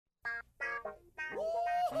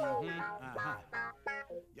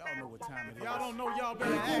Y'all know what time it is. Y'all don't know, y'all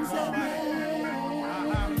better ask somebody.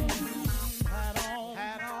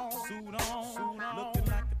 Hat on, suit on, looking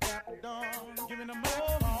like a dapper dog, giving them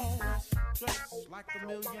all dressed like $1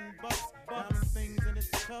 million, diamond things in its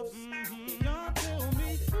cuffs. Y'all tell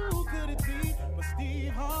me who could it be but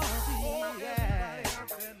Steve Harvey? Yeah,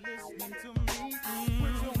 listening to me.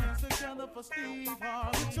 Put your hands together for Steve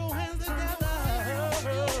Harvey. Put your hands together.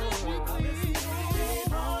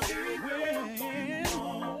 Steve Harvey.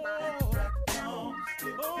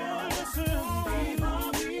 Oh, listen, Steve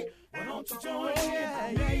Harvey. Why don't you join me?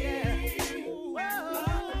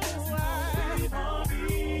 Steve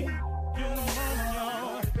Harvey. In the morning,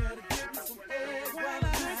 y'all. Better give me some eggs while I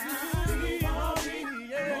listen to Steve Harvey.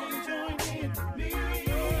 Won't you join in with me?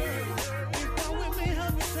 If you're with me,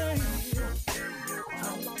 help me say,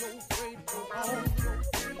 don't go afraid to go on.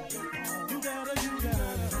 You gotta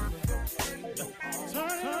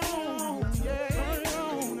turn it on, yeah. Turn it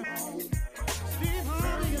on. Steve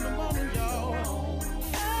Harvey in the morning, y'all.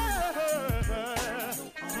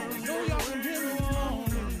 You know y'all can hear me on.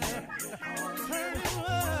 Turn it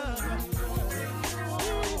up.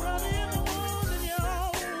 Steve Harvey in the morning,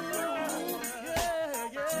 y'all.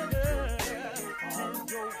 Yeah. Turn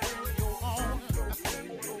your radio on.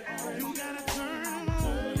 You gotta turn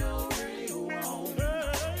your radio on.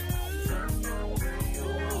 Turn your radio on.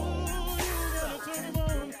 You gotta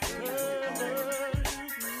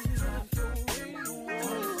turn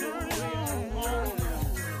it on.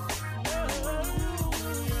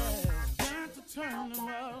 Turn them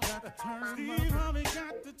up, Steve Harvey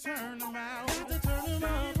got to turn them out. Got to turn them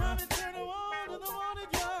out. Harvey turn them on to the morning,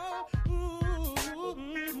 y'all.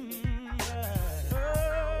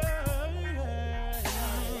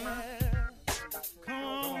 Come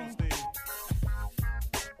on, Steve.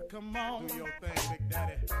 Come on, do your thing, Big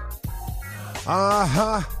Daddy.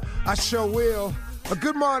 I sure will.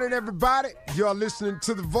 Good morning, everybody. You're listening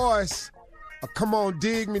to The Voice. Come on,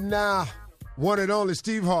 dig me now. One and only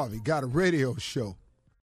Steve Harvey got a radio show.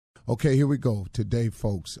 Okay, here we go. Today,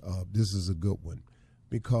 folks, this is a good one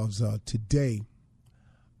because today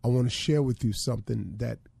I want to share with you something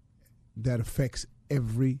that affects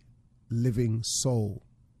every living soul.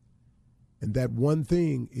 And that one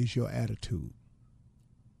thing is your attitude.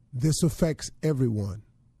 This affects everyone.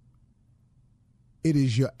 It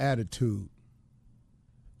is your attitude.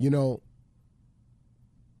 You know,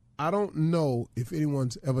 I don't know if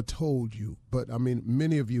anyone's ever told you, but I mean,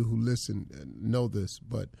 many of you who listen know this,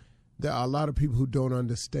 but there are a lot of people who don't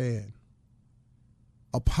understand.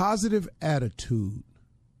 A positive attitude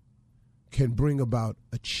can bring about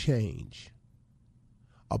a change.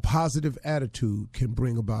 A positive attitude can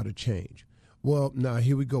bring about a change. Well, now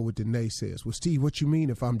here we go with the naysayers. Well, Steve, what you mean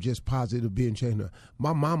if I'm just positive being changed?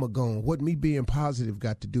 My mama gone. What me being positive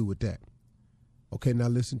got to do with that? Okay, now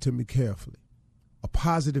listen to me carefully. A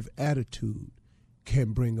positive attitude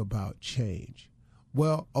can bring about change.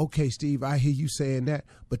 Well, okay, Steve, I hear you saying that,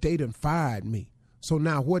 but they done fired me. So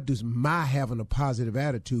now what does my having a positive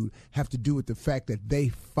attitude have to do with the fact that they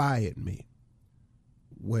fired me?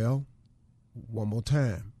 Well, one more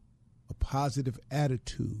time. A positive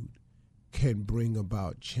attitude can bring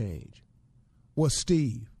about change. Well,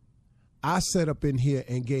 Steve, I sat up in here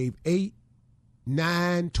and gave 8,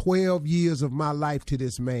 9, 12 years of my life to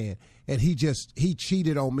this man, and he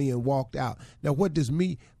cheated on me and walked out. Now, what does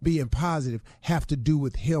me being positive have to do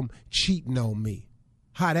with him cheating on me?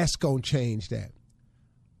 How that's going to change that?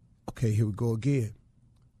 Okay, here we go again.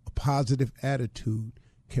 A positive attitude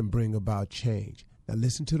can bring about change. Now,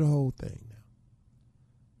 listen to the whole thing now.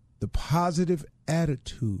 The positive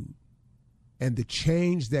attitude and the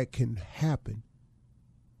change that can happen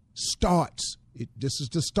starts, this is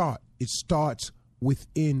the start, it starts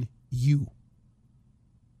within you.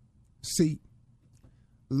 See,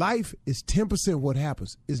 life is 10% what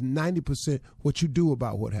happens, is 90% what you do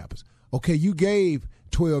about what happens. Okay, you gave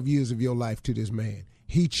 12 years of your life to this man.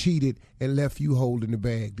 He cheated and left you holding the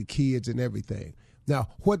bag, the kids and everything. Now,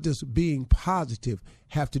 what does being positive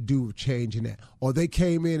have to do with changing that? Or they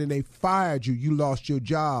came in and they fired you. You lost your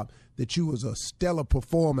job that you was a stellar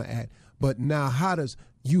performer at. But now how does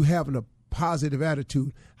you having a positive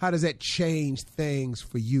attitude, how does that change things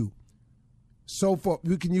for you? So far,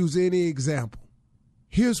 we can use any example.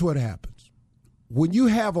 Here's what happens. When you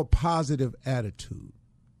have a positive attitude,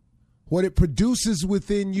 what it produces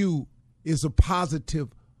within you is a positive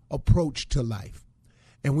approach to life.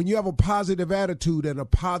 And when you have a positive attitude and a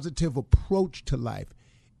positive approach to life,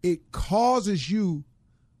 it causes you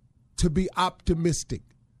to be optimistic,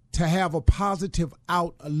 to have a positive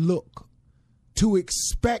outlook, to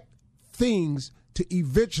expect things to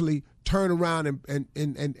eventually turn around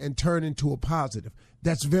and turn into a positive.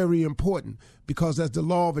 That's very important because as the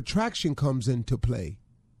law of attraction comes into play,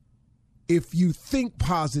 if you think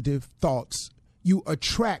positive thoughts, you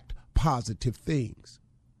attract positive things.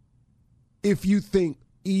 If you think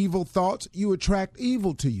evil thoughts, you attract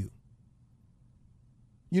evil to you.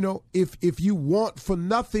 You know, if you want for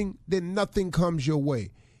nothing, then nothing comes your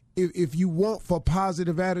way. If you want for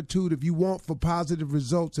positive attitude, if you want for positive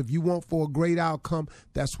results, if you want for a great outcome,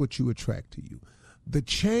 that's what you attract to you. The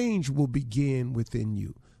change will begin within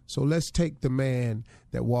you. So let's take the man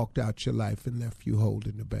that walked out your life and left you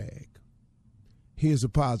holding the bag. Here's a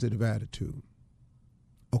positive attitude.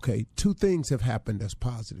 Okay, two things have happened that's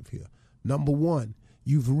positive here. Number one,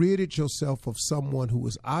 you've ridded yourself of someone who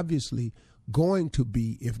is obviously going to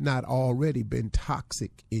be, if not already, been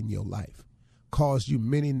toxic in your life. Caused you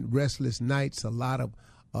many restless nights, a lot of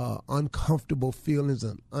uncomfortable feelings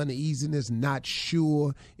and uneasiness, not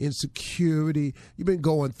sure, insecurity. You've been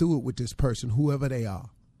going through it with this person, whoever they are.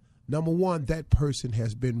 Number one, that person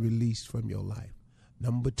has been released from your life.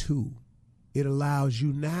 Number two, it allows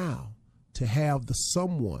you now to have the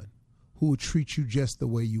someone who will treat you just the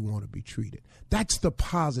way you want to be treated. That's the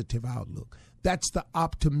positive outlook. That's the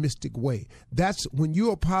optimistic way. That's when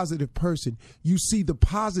you're a positive person, you see the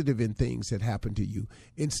positive in things that happen to you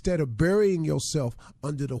instead of burying yourself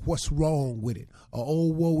under the what's wrong with it, or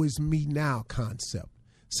oh, woe is me now concept.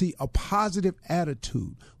 See, a positive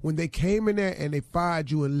attitude, when they came in there and they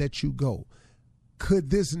fired you and let you go,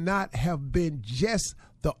 could this not have been just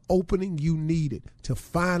the opening you needed to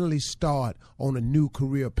finally start on a new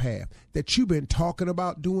career path that you've been talking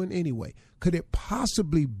about doing anyway? Could it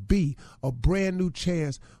possibly be a brand new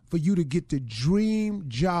chance for you to get the dream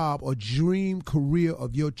job or dream career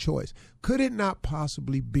of your choice? Could it not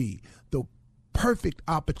possibly be the perfect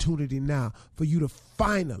opportunity now for you to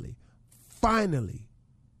finally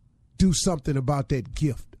do something about that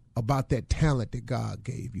gift, about that talent that God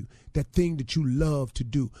gave you, that thing that you love to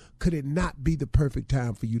do? Could it not be the perfect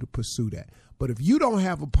time for you to pursue that? But if you don't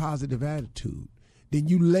have a positive attitude, then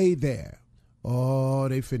you lay there. Oh,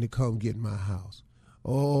 they finna come get my house.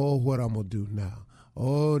 Oh, what I'm gonna do now?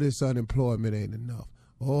 Oh, this unemployment ain't enough.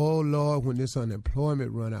 Oh, Lord, when this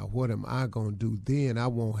unemployment run out, what am I gonna do then? I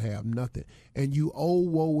won't have nothing. And you, oh,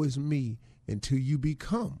 woe is me, until you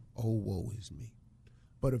become, oh, woe is me.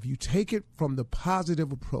 But if you take it from the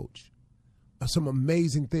positive approach, some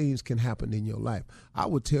amazing things can happen in your life. I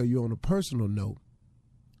would tell you on a personal note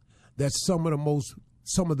that some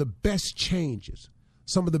of the best changes,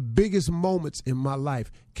 some of the biggest moments in my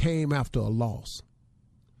life came after a loss.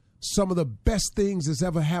 Some of the best things that's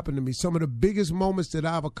ever happened to me, some of the biggest moments that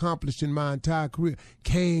I've accomplished in my entire career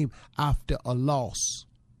came after a loss.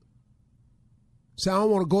 So I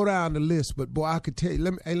don't want to go down the list, but boy, I could tell you,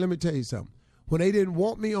 let me tell you something. When they didn't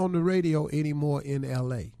want me on the radio anymore in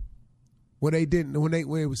L.A., when they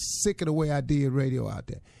was sick of the way I did radio out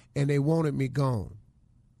there, and they wanted me gone.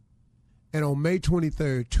 And on May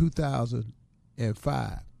 23rd,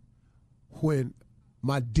 2005, when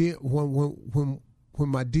my deal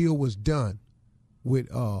was done with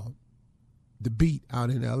the Beat out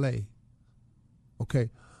in L.A., okay,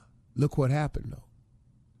 look what happened though.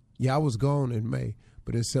 Yeah, I was gone in May,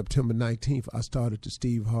 but in September 19th, I started the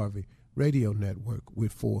Steve Harvey Radio Network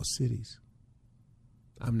with 4 cities.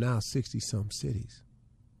 I'm now 60-some cities.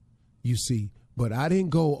 You see, but I didn't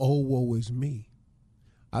go, oh, woe is me.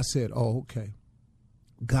 I said, oh, okay.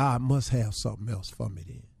 God must have something else for me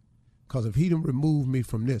then. Because if he didn't remove me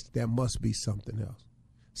from this, there must be something else.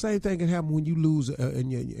 Same thing can happen when you lose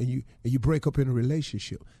and you break up in a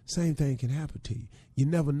relationship. Same thing can happen to you. You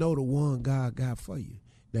never know the one God got for you.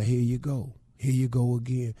 Now here you go. Here you go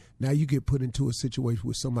again. Now you get put into a situation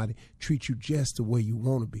where somebody treats you just the way you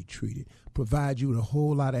want to be treated, provide you with a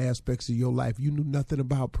whole lot of aspects of your life you knew nothing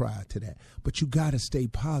about prior to that. But you got to stay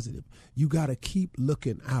positive. You got to keep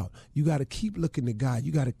looking out. You got to keep looking to God.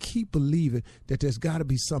 You got to keep believing that there's got to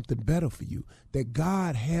be something better for you, that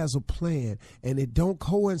God has a plan, and it don't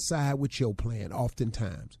coincide with your plan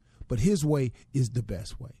oftentimes. But his way is the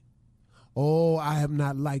best way. Oh, I have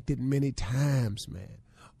not liked it many times, man.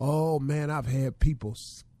 Oh, man, I've had people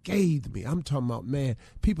scathe me. I'm talking about, man,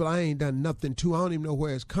 people I ain't done nothing to. I don't even know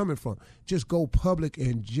where it's coming from. Just go public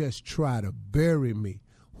and just try to bury me.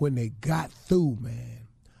 When they got through, man,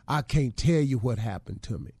 I can't tell you what happened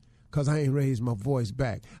to me because I ain't raised my voice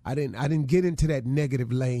back. I didn't get into that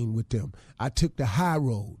negative lane with them. I took the high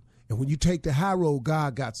road. And when you take the high road,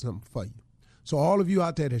 God got something for you. So all of you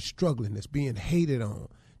out there that's struggling, that's being hated on,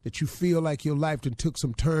 that you feel like your life done took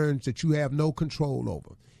some turns that you have no control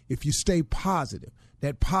over, if you stay positive,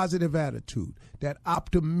 that positive attitude, that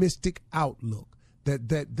optimistic outlook,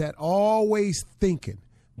 that always thinking,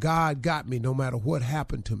 God got me no matter what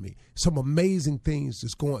happened to me. Some amazing things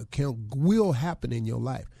will happen in your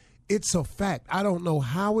life. It's a fact. I don't know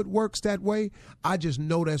how it works that way. I just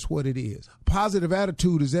know that's what it is. Positive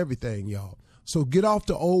attitude is everything, y'all. So get off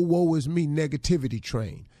the old woe is me negativity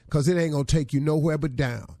train, because it ain't going to take you nowhere but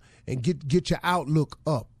down. And get your outlook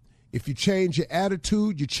up. If you change your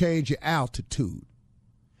attitude, you change your altitude.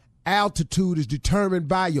 Altitude is determined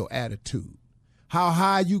by your attitude. How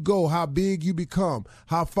high you go, how big you become,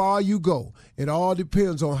 how far you go. It all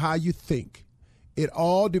depends on how you think. It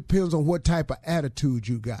all depends on what type of attitude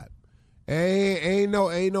you got. Ain't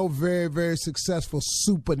no very, very successful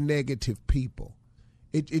super negative people.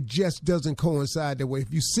 It just doesn't coincide that way.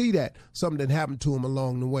 If you see that, something happened to them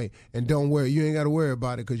along the way, and don't worry, you ain't got to worry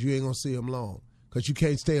about it because you ain't going to see them long, because you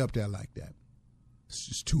can't stay up there like that. It's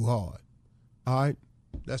just too hard. All right?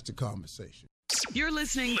 That's the conversation. You're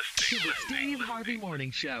listening to the Steve Harvey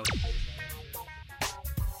Morning Show.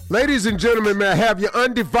 Ladies and gentlemen, may I have your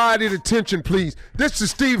undivided attention, please? This is the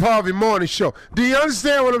Steve Harvey Morning Show. Do you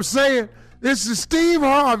understand what I'm saying? This is the Steve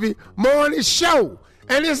Harvey Morning Show,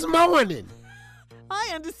 and it's morning.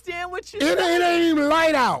 I understand what you're saying. It ain't even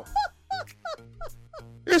light out.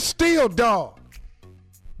 It's still dark,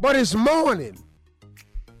 but it's morning.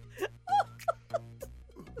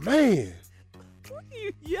 Man. What are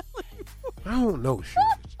you yelling for? I don't know, shit.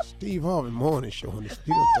 It's Steve Harvey Morning Show, and it's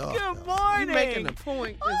still dark. Good morning. You're making a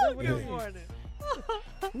point. Good morning.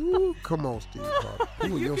 Ooh, come on, Steve Harvey. Pull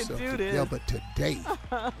You yourself can do this. together today.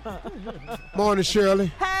 Morning, Shirley.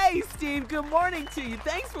 Hey, Steve. Good morning to you.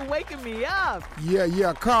 Thanks for waking me up.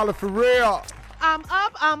 Yeah, Karl, for real. I'm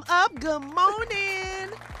up. Good morning.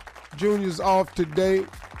 Junior's off today.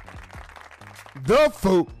 The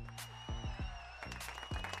food.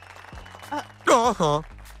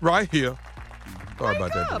 Right here. Sorry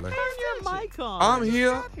about Turn that delay. your mic on. I'm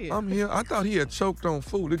here. I thought he had choked on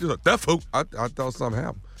food. It just like, that food. I thought something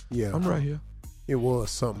happened. Yeah. I'm right here. It was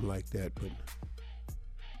something like that, but,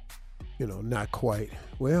 not quite.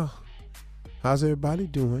 Well, how's everybody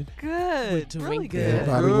doing? Good. Doing Really good. good.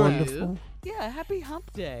 Everybody Good. wonderful? Yeah, happy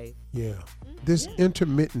hump day. Yeah. This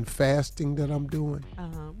intermittent fasting that I'm doing,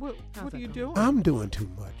 What are you doing? I'm doing too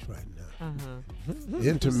much right now.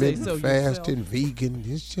 Intermittent so fasting, vegan.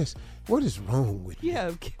 It's just, what is wrong with you?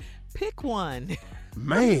 Yeah, pick one.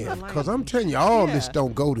 Man, because I'm telling you, all this Yeah.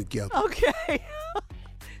 don't go together. Okay.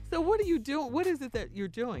 So what are you doing? What is it that you're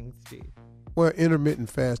doing, Steve? Well, intermittent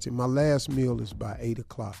fasting, my last meal is by 8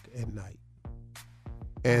 o'clock at night.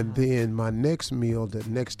 And then my next meal, the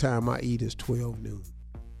next time I eat, is 12 noon.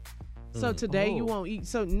 So today you won't eat.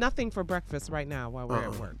 So nothing for breakfast right now while we're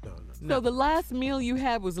at work. No. So the last meal you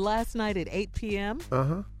had was last night at 8 p.m.?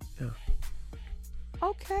 Uh-huh. Yeah.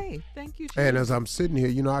 Okay. Thank you, Steve. And as I'm sitting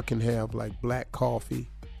here, I can have like black coffee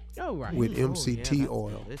Oh, right. with yeah, MCT that's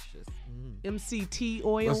oil. delicious. MCT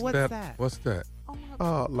oil. What's that? What's that?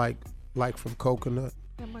 Oh, Like from coconut.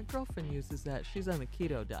 yeah, my girlfriend uses that. She's on a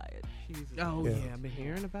keto diet. Oh, Yeah. yeah. I've been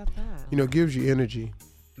hearing about that. It gives you energy.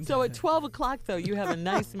 So at 12 o'clock, though, you have a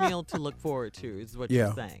nice meal to look forward to, is what Yeah.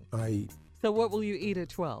 you're saying. I eat. So what will you eat at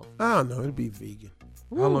 12? I don't know. It'll be vegan.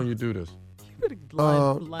 How long you do this? You better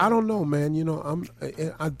line I don't know, man.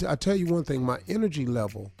 I tell you one thing. My energy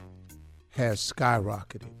level has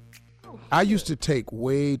skyrocketed. I used to take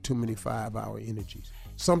way too many 5-hour energies,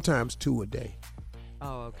 sometimes 2 a day.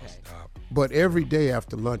 Oh, okay. But every day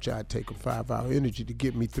after lunch, I'd take a 5-hour energy to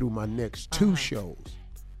get me through my next 2 shows.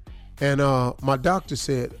 And my doctor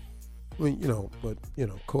said,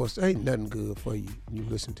 of course, ain't nothing good for you. You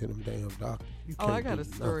listen to them damn doctors. You Oh, can't I got do a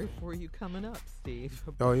story nothing. for you coming up, Steve.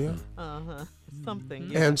 Oh, yeah? Something.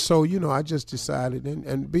 Yeah. And so, I just decided,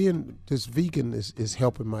 and being this vegan is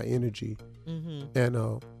helping my energy. Mm-hmm.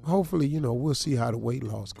 And hopefully, we'll see how the weight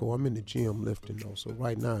loss go. I'm in the gym lifting, though. So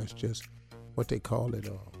right now, it's just what they call it,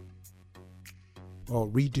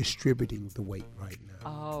 redistributing the weight right now.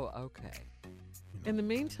 Oh, okay. In the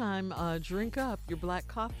meantime, drink up your black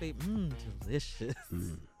coffee. Delicious.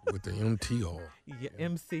 With the MT oil. Yeah,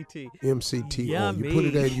 MCT. MCT oil. Yummy. You put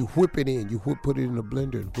it in, you whip it in. You put it in a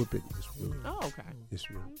blender and whip it. It's real. Oh, okay. It's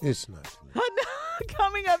real. It's nice.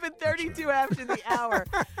 Coming up at 32 after the hour.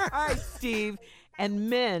 All right, Steve. And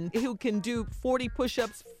men who can do 40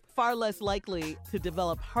 push-ups far less likely to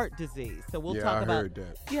develop heart disease. So we'll talk I about heard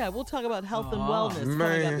that. Yeah, we'll talk about health and wellness coming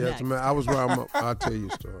man. up Yeah, next. man, I was wrong. I'll tell you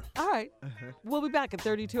a story. All right. We'll be back at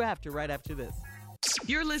 32 after, right after this.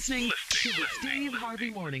 You're listening to the Steve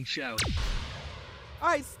Harvey Morning Show. All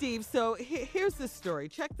right, Steve, so here's the story.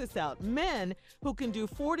 Check this out. Men who can do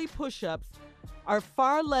 40 push-ups are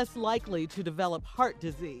far less likely to develop heart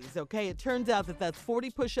disease, okay? It turns out that that's 40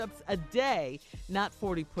 push-ups a day, not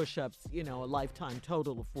 40 push-ups, a lifetime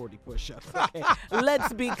total of 40 push-ups, okay?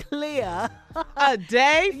 Let's be clear. A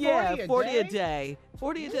day? 40 a day.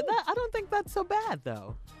 40 a day. I don't think that's so bad,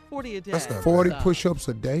 though. 40 a day. That's not 40 bad. push-ups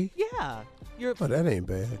a day? Yeah. Oh, that ain't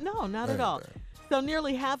bad. No, not That at ain't all. bad. So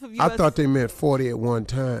nearly half of I U.S. thought they meant 40 at one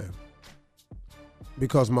time.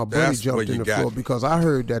 Because my buddy That's where jumped in you the got floor. it. Because I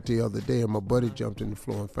heard that the other day, and my buddy jumped in the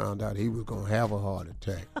floor and found out he was going to have a heart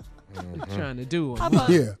attack. What you trying to do? How about,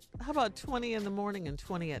 Yeah. how about 20 in the morning and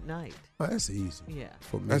 20 at night? Oh, that's easy Yeah.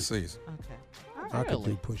 for me. That's easy. Okay. All right. I could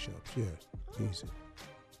Really? do push-ups, yeah. Easy.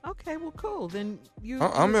 Okay, well, cool. Then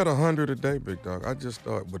I'm at 100 a day, big dog. I just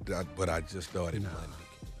started, but I just started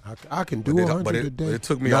Monday. I can do But 100 a it day.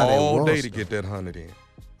 took me Not at all once, day to though. get that 100 in.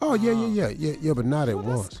 Oh, yeah, but not at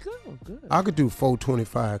Well, once. that's good. I could do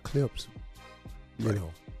 425 clips,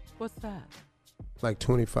 What's that? like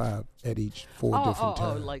 25 at each four Oh, different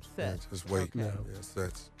times. like Yeah, set. just wait. Okay. Yeah,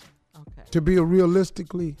 sets. Okay. To be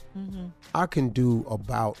realistically, Mm-hmm. I can do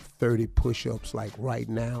about 30 push-ups like right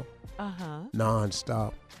now, Uh-huh.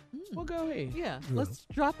 nonstop. Well, go ahead. Yeah. Let's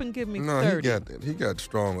drop and give me No, 30. he got that. He got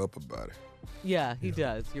strong upper body. Yeah, he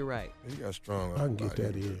does. You're right. He got strong I upper can get body.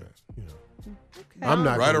 that in. You know. Okay. I'm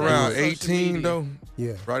not Right gonna around do it. 18 though.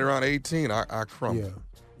 Yeah, Right around 18, I crumble.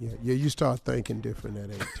 yeah. You start thinking different at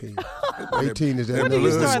 18. 18 is that What do you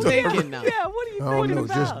another start story. thinking now? Yeah, what are you I don't thinking know,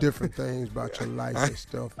 about? just different things about your life and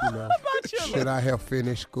stuff, about your Should I have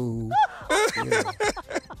finished school? Yeah,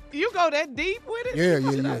 You go that deep with it?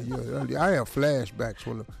 yeah. I have flashbacks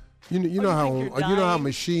when you know you how think you're you know how dying?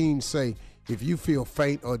 machines say if you feel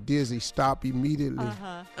faint or dizzy, stop immediately.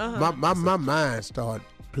 Uh-huh. My mind started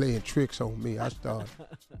playing tricks on me. I started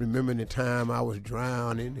remembering the time I was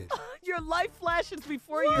drowning and Your life flashes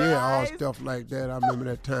before your all eyes. stuff like that. I remember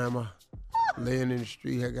that time I laying in the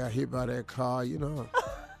street, I got hit by that car. How old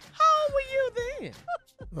were you then?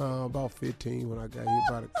 About 15 when I got hit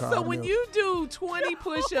by the car. So when you do 20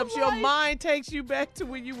 push-ups, your mind takes you back to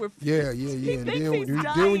when you were 15. Yeah. And thinks then he's when you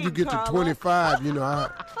dying, get Carla. to 25, I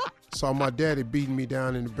saw my daddy beating me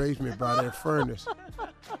down in the basement by that furnace.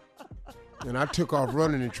 And I took off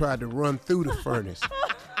running and tried to run through the furnace.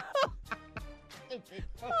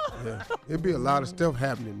 Yeah. It'd be a lot of stuff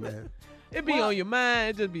happening, man. It be on your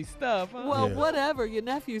mind, just be stuff. Huh? Well, Yeah. whatever. Your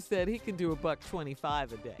nephew said he can do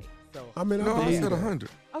 $125 a day. So I mean, No, I believe said that. 100.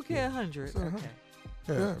 okay, 100. Said Okay. 100.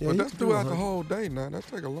 Yeah, Yeah, he but that's can do throughout the 100. whole day now. That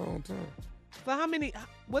take a long time. So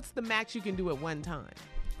what's the max you can do at one time?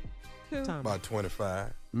 Two. Time. About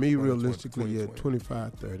 25. Me, 20, realistically, 20, yeah, 20.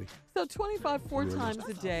 25, 30. So 25 four times a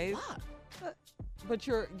That's day. lot. But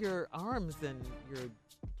your arms and your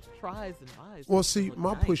tries and buys. Well, see, look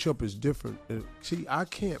my nice. push-up is different. See, I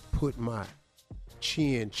can't put my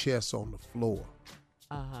chin, chest on the floor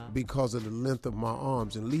Uh-huh. because of the length of my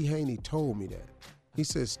arms. And Lee Haney told me that. He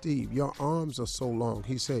said, Steve, your arms are so long.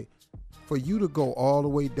 He said, for you to go all the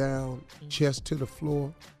way down, chest to the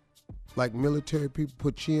floor, like military people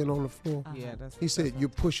put chin on the floor, Yeah, that's. he said, you're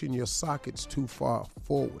pushing your sockets too far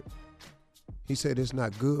forward. He said, it's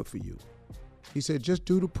not good for you. He said, just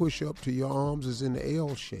do the push-up till your arms is in the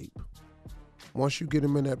L shape. Once you get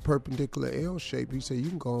them in that perpendicular L shape, he said, you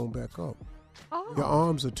can go on back up. Oh. Your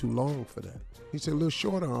arms are too long for that. He said, little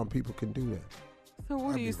shorter arm people can do that. So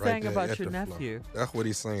what I are be you right saying there about at your the flow. nephew? That's what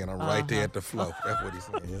he's saying. I'm right there at the flow. That's what he's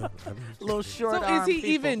saying. Yeah. Little short So is arm he people.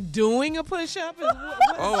 even doing a push-up?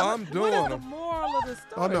 Oh, I'm What doing is the them. moral of the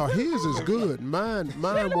Oh, story? no, his is good. Mine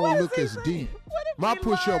What won't is look he as saying? deep. What did My we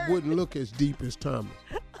push-up learn? wouldn't look as deep as Tommy.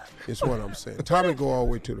 Is what I'm saying. Tommy go all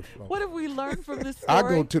the way to the floor. What have we learned from this story? I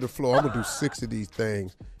go to the floor. I'm going to do 6 of these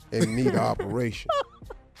things and need an operation.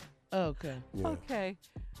 Okay. Yeah. Okay.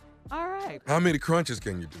 All right. How many crunches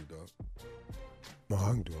can you do, dog? No,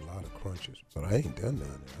 I can do a lot of crunches, but I ain't done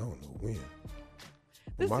none. I don't know when.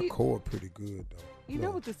 But This my you- core pretty good, though. You No.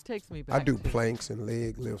 know what this takes me back I do to? planks and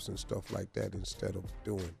leg lifts and stuff like that instead of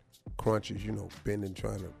doing crunches, bending,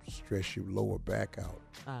 trying to stress your lower back out.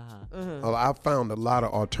 Uh-huh. I've found a lot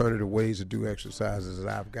of alternative ways to do exercises as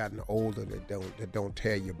I've gotten older that don't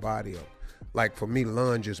tear your body up. Like for me,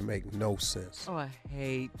 lunges make no sense. Oh, I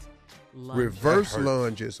hate lunges. Reverse That hurts.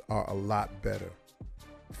 lunges are a lot better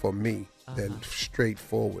for me than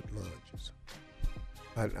straightforward lunges.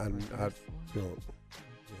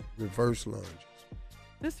 Reverse lunges.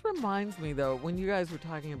 This reminds me, though, when you guys were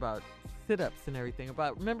talking about sit-ups and everything,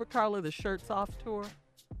 remember, Carla, the Shirts Off tour?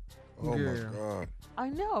 Oh, Girl. my God. I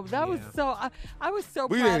know. That was Yeah. so, I was so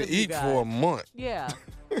We proud didn't of you eat guys. for a month. Yeah.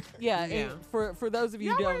 Yeah, Yeah. and for those of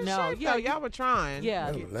you who Y'all were don't in know, shape, yeah, though. Y'all were trying.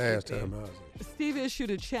 yeah. That was the last time I was in. Steve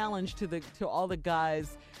issued a challenge to all the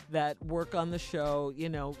guys that work on the show,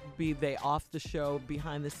 be they off the show,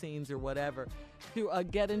 behind the scenes, or whatever, to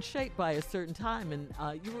get in shape by a certain time. And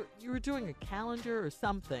you were doing a calendar or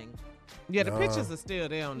something. Yeah, the pictures are still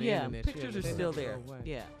there on the Yeah, internet. pictures are They still never there. go away.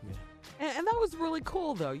 Yeah. And that was really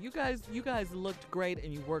cool, though. You guys looked great,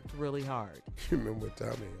 and you worked really hard. You remember what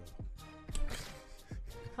time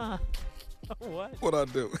Huh? What? What I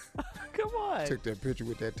do? Come on. took that picture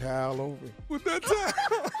with that towel over it? With that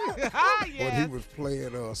time. When Yes. he was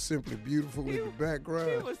playing Simply Beautiful in the background.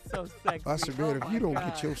 He was so sexy. I said, man, Oh, if you my don't God.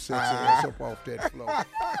 get your sexy ass up off that floor.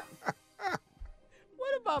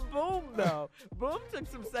 What about Boom, though? Boom took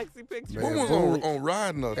some sexy pictures. Man, Boom was Boom- on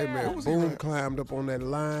riding us. Hey, man, What was he Boom riding? climbed up on that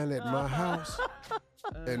line at my house.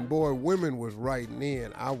 And, boy, women was writing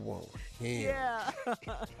in, I want him. Yeah.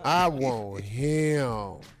 I want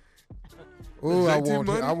him. Oh, JT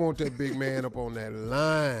Money? I want that big man up on that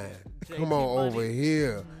line. JT Come on Money. over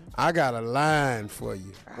here. I got a line for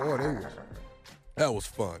you. Boy, they was. That was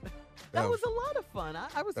fun. That was a lot of fun.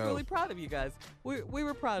 I was that really was- proud of you guys. We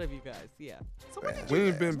were proud of you guys. Yeah. So what did We you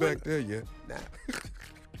ain't been back there yet. Nah, It's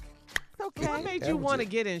okay. What made That you was want to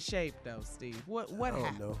it. get in shape, though, Steve? What I don't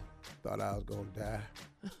happened? know. Thought I was gonna die.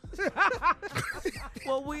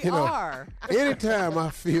 Well, we You know- are. Anytime I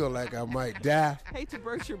feel like I might die, Hate to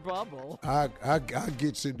burst your bubble. I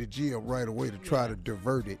get in the gym right away to try to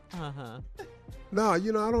divert it. Uh-huh. No, I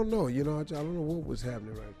don't know. I don't know what was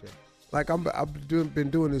happening right there. Like I've been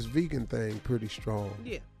doing this vegan thing pretty strong.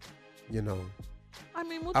 Yeah. I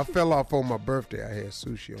mean, I fell off on my birthday. I had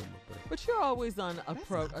sushi on my birthday. but you're always on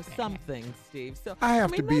a something, Steve. So I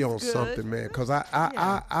have mean, to be that's on good. something, man, because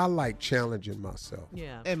I like challenging myself.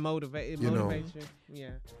 Yeah. And motivate. It You know. motivates you. Yeah.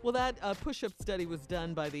 Well, that push-up study was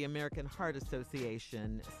done by the American Heart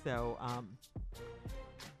Association. So,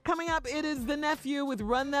 coming up, it is the nephew with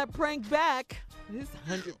Run That Prank Back. His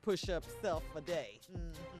 100 push-ups self a day.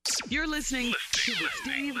 You're listening to the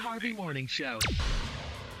Steve Harvey Morning Show.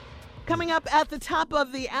 Coming up at the top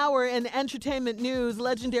of the hour in entertainment news,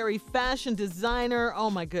 legendary fashion designer, oh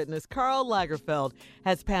my goodness, Karl Lagerfeld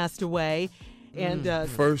has passed away. And,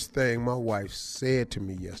 First thing my wife said to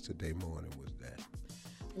me yesterday morning was that.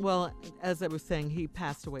 well, as I was saying, he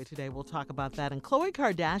passed away today. We'll talk about that. And Khloe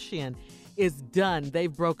Kardashian is done.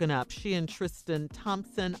 They've broken up. She and Tristan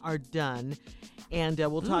Thompson are done. And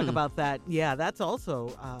we'll talk about that. Yeah, that's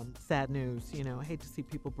also sad news. I hate to see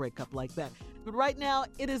people break up like that. But right now,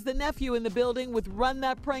 it is the nephew in the building with Run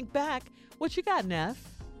That Prank Back. What you got, Neff?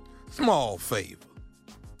 Small favor.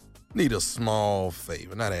 Need a small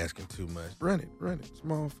favor. Not asking too much. Run it.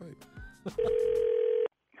 Small favor.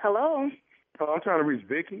 Hello, I'm trying to reach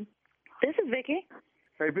Vicky. this is Vicky.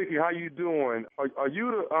 Hey Vicky, how you doing? Are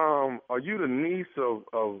you the niece of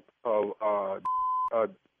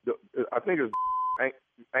I think it's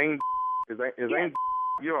Ain't Yes.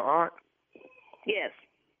 your aunt? Yes,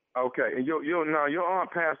 Okay, and your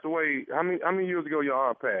aunt passed away. How many years ago your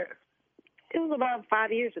aunt passed? it was about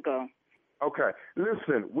 5 years ago. Okay,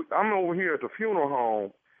 listen, I'm over here at the funeral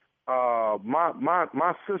home.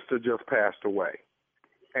 My sister just passed away,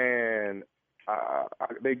 and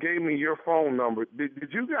they gave me your phone number. Did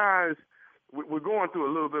you guys? We're going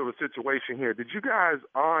through a little bit of a situation here. Did you guys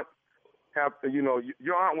aunt have?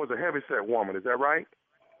 Your aunt was a heavyset woman. Is that right?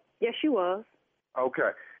 Yes, she was. Okay.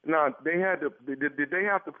 Now they had to. Did they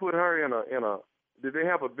have to put her in a? Did they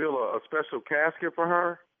have to build a special casket for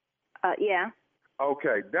her? Yeah.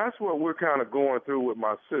 Okay, that's what we're kind of going through with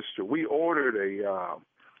my sister. We ordered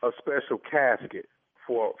a special casket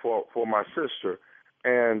for my sister,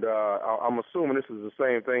 and I'm assuming this is the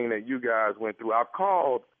same thing that you guys went through. I've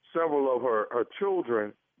called several of her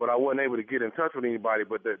children, but I wasn't able to get in touch with anybody.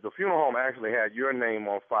 But the funeral home actually had your name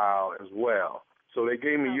on file as well, so they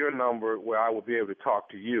gave me your number where I would be able to talk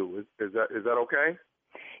to you. Is that okay?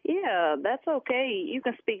 Yeah, that's okay. You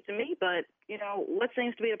can speak to me, but what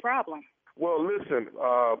seems to be the problem? Well, listen,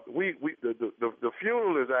 the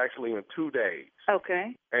funeral is actually in 2 days.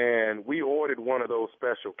 Okay. And we ordered one of those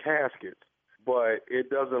special caskets, but it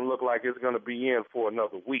doesn't look like it's going to be in for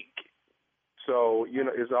another week. So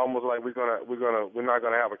it's almost like we're not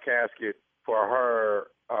gonna have a casket for her,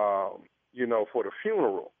 for the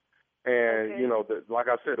funeral. And Okay. like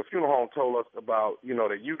I said, the funeral home told us about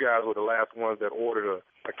that you guys were the last ones that ordered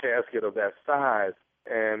a casket of that size.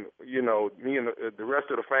 And me and the rest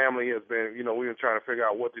of the family has been we've been trying to figure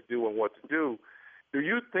out what to do and what to do. Do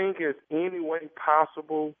you think it's any way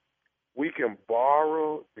possible we can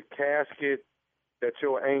borrow the casket that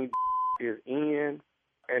your aunt is in,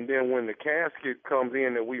 and then when the casket comes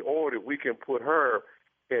in that we ordered, we can put her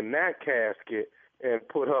in that casket and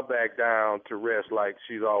put her back down to rest like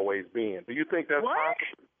she's always been. Do you think that's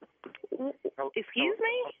possible? Excuse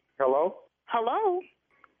me? Hello? Hello?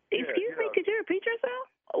 Excuse me, could you repeat yourself?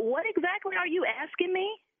 What exactly are you asking me?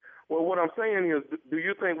 Well, what I'm saying is, do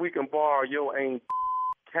you think we can borrow your aunt's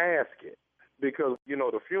casket? Because,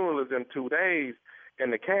 the funeral is in 2 days,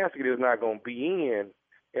 and the casket is not going to be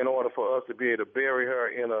in order for us to be able to bury her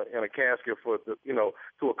in a casket for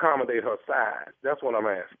to accommodate her size. That's what I'm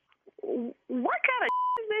asking. What kind of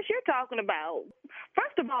is this you're talking about?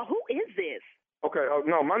 First of all, who is this? Okay,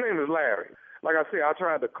 no, my name is Larry. Like I said, I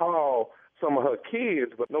tried to call some of her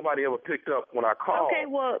kids, but nobody ever picked up when I called. Okay,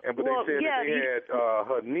 but they said that they had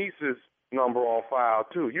her niece's number on file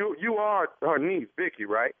too. You are her niece, Vicky,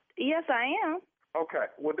 right? Yes, I am. Okay,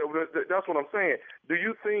 well, that's what I'm saying. Do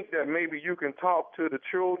you think that maybe you can talk to the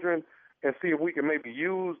children and see if we can maybe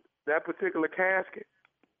use that particular casket?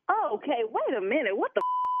 Oh, okay, wait a minute. What the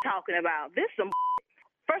talking about? This some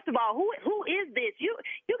First of all, who is this? You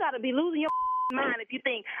got to be losing your mind if you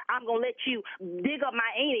think I'm going to let you dig up my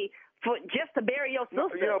auntie for just to bury your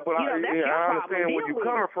sister. Yeah, but that's your I understand where you're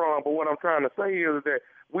coming from, but what I'm trying to say is that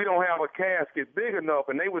we don't have a casket big enough,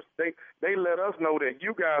 and they let us know that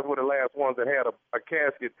you guys were the last ones that had a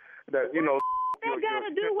casket that, That got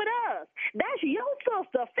to do with us. That's your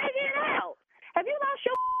sister. Figure it out. Have you lost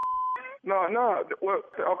your No. Well,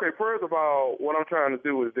 okay, first of all, what I'm trying to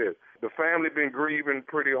do is this. The family been grieving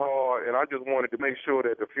pretty hard, and I just wanted to make sure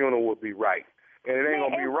that the funeral would be right. And it ain't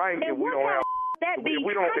going to be right if we don't have... That be,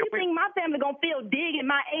 how do you think my family going to feel digging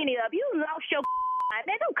my auntie up? You lost your mind.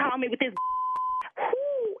 Man, don't call me with this. Who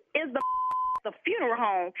is the funeral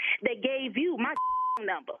home that gave you my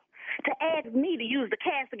number to ask me to use the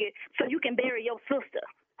casket so you can bury your sister?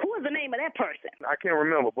 Who is the name of that person? I can't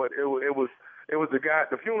remember, but it was the guy,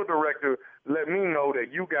 the funeral director let me know that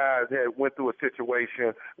you guys had went through a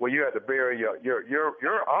situation where you had to bury your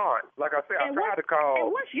aunt. Like I said, I tried to call. And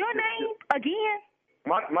what's your name again?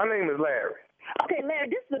 My name is Larry. Okay, Larry,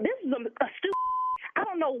 this is a stupid. I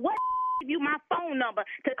don't know what give you my phone number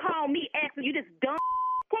to call me asking you this dumb.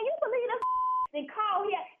 Can you believe this? They call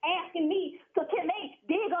here asking me, so can they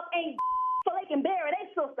dig up a so they can bury their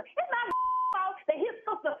sister? It's not fault that his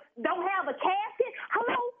sister don't have a casket.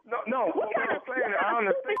 Hello? No. What I'm saying, I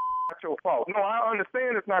understand it's not your fault. No, I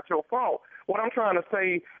understand it's not your fault. What I'm trying to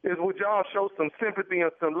say is, would y'all show some sympathy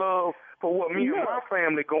and some love for what me and my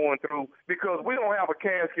family going through, because we don't have a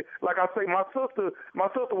casket. Like I say, my sister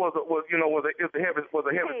was a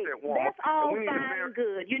heavy set woman. That's all fine and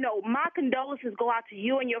good. My condolences go out to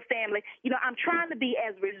you and your family. I'm trying to be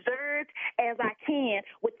as reserved as I can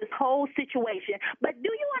with this whole situation. But do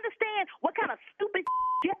you understand what kind of stupid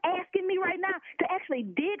you're asking me right now to actually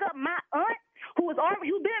dig up my aunt who's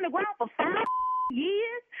been in the ground for 5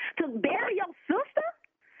 years to bury your sister?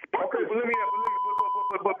 Okay,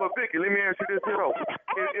 but Vicky, let me ask you this though.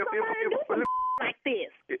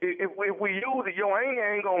 If we use it, your aunt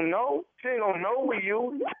ain't gonna know. She ain't gonna know we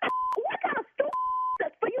use it. What kind of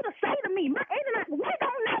stupid for you to say to me? My aunt we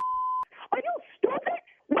don't know. Are you stupid?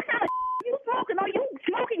 What kind of you smoking? Are you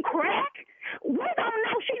smoking crack? We don't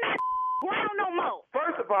know. She not ground no more.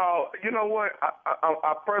 First of all, you know what?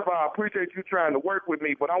 I appreciate you trying to work with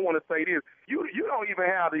me, but I want to say this: you don't even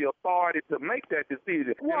have the authority to make that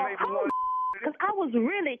decision. Well, because I was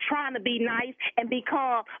really trying to be nice and be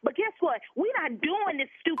calm, but guess what? We're not doing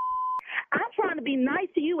this stupid. I'm trying to be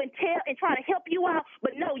nice to you and try to help you out,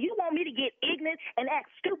 but no, you want me to get ignorant and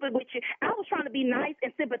act stupid with you. I was trying to be nice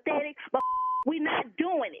and sympathetic, but we're not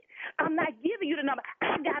doing it. I'm not giving you the number.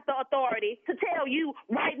 I got the authority to tell you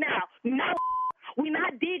right now, no, we're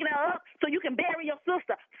not digging her up so you can bury your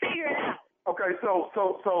sister. Figure it out. Okay, so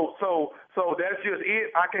that's just it.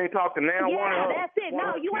 I can't talk to now. Yeah, that's it.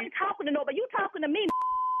 No, you ain't talking to nobody. You talking to me.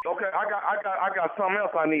 Okay, I got something else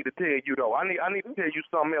I need to tell you though. I need to tell you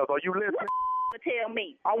something else. Are you listening? What tell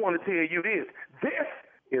me? I want to tell you this. This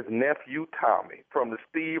is nephew Tommy from the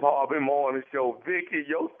Steve Harvey Morning Show. Vicky,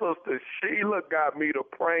 your sister Sheila got me to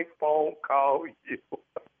prank phone call you.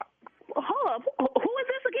 Hold up. Who is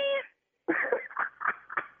this again?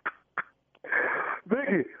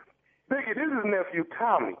 Vicky, this is nephew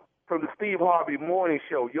Tommy from the Steve Harvey Morning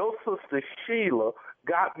Show. Your sister Sheila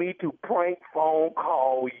got me to prank phone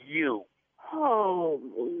call you. Oh,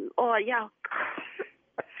 y'all.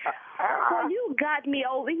 Well, you got me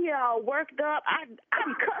over here all worked up. I'm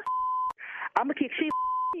cussed. I'm going to kick Sheila.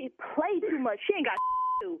 She play too much. She ain't got to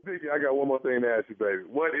do. Vicky, I got one more thing to ask you, baby.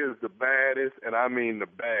 What is the baddest, and I mean the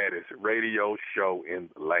baddest, radio show in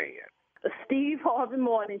the land? The Steve Harvey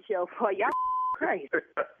Morning Show. For y'all crazy.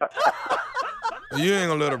 You ain't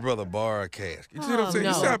gonna let a brother borrow a casket. You see what I'm saying?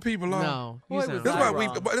 You see how people are? No. Boy, was That's I why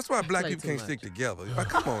wrong. that's why black Play people too can't much. stick together. Like,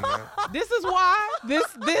 come on now. This is why.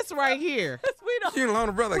 This right here. We don't, You loan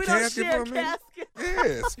a brother a we don't casket share for a minute? caskets.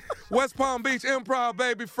 Yes. West Palm Beach Improv,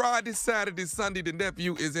 baby. Friday, Saturday, Sunday. The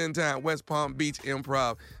nephew is in town. West Palm Beach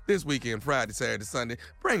Improv this weekend, Friday, Saturday, Sunday.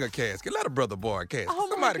 Bring a casket. Let a brother borrow a casket. Oh, my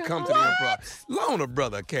Somebody God. come to the improv. Loan a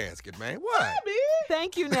brother a casket, man. What?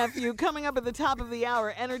 Thank you, nephew. Coming up at the top of the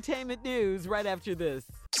hour, entertainment news right after this.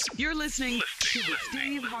 You're listening to the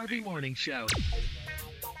Steve Harvey Morning Show.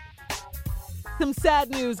 Some sad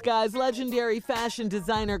news, guys. Legendary fashion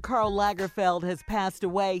designer Karl Lagerfeld has passed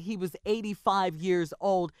away. He was 85 years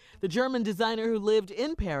old. The German designer who lived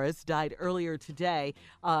in Paris died earlier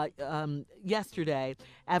yesterday,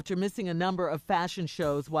 after missing a number of fashion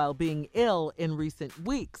shows while being ill in recent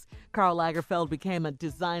weeks. Karl Lagerfeld became a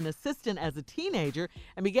design assistant as a teenager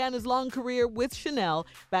and began his long career with Chanel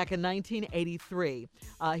back in 1983.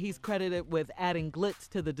 He's credited with adding glitz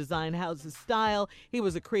to the design house's style. He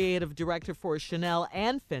was a creative director for Chanel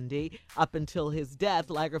and Fendi. Up until his death,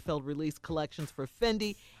 Lagerfeld released collections for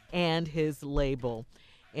Fendi and his label.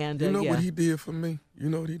 And You know what he did for me? You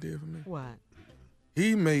know what he did for me? What?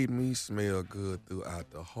 He made me smell good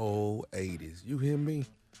throughout the whole 80s. You hear me?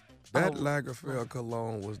 That Lagerfeld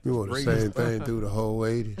cologne was the You wore the greatest same thing through the whole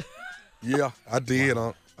 80s. Yeah, I did.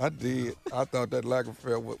 I did. I thought that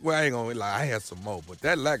Lagerfeld was, well, I ain't gonna lie, I had some more, but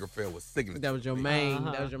that Lagerfeld was signature. That was your main.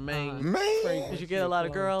 That was your main. Man, Did you get a lot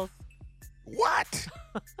of girls? what?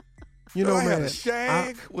 You know, I had man. a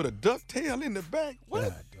shag with a ducktail in the back. What?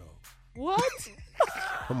 God, dog. What?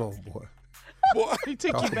 Come on, boy. Boy, He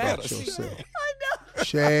took Talk you back. about yourself.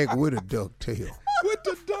 Shag with a ducktail. with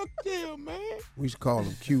the ducktail, man. We used to call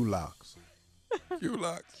them Q-locks. You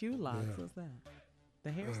like, Q-locks. What's that? The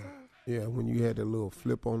hairstyle? Yeah, when you had that little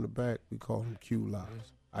flip on the back, we call them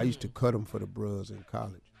Q-locks. I used to cut them for the bros in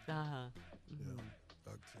college. Uh-huh.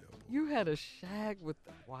 ducktail. You had a shag with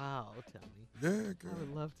the, wow, tell me. Yeah, I girl.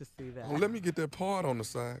 would love to see that. Oh, let me get that part on the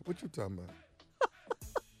side. What you talking about?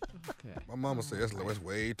 Okay. My mama said that's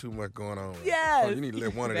way too much going on. Yes. Oh, you need to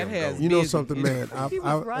let one of That them has- go. You know Busy. something, man? He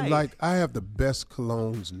was right. I have the best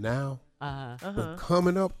colognes now. Uh-huh. But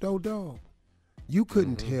coming up, though, dog, you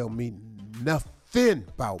couldn't tell me nothing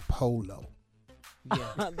about Polo.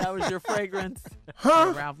 Yeah. That was your fragrance.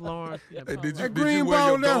 Huh? Ralph Lauren. Hey, did you That green wear ball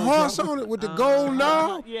your with that gold horse topper? on it with the gold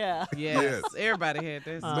knob. Yeah. Yes. Everybody had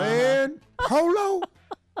this. Man, Polo.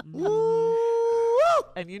 Woo!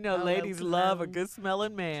 And you know, I love ladies love a cologne. good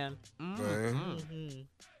smelling man. Man.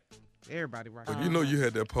 Everybody rock. But you know you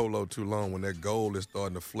had that polo too long when that gold is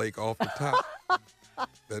starting to flake off the top.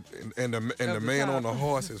 And the man on the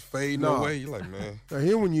horse is fading No. away. You like, man. Now,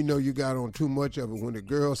 here when you know you got on too much of it, when the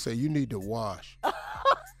girls say you need to wash.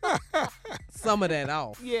 Some of that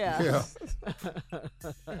off. Yeah. Yeah.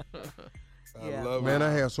 I Yeah. love Man, it.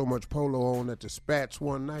 I had so much Polo on at the Spats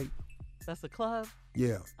one night. That's a club.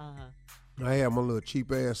 Yeah. Uh-huh. I had my little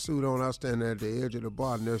cheap ass suit on. I was standing at the edge of the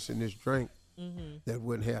bar nursing this drink that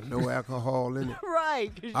wouldn't have no alcohol in it.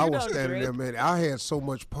 Right. 'cause you I was don't standing drink. there, man. I had so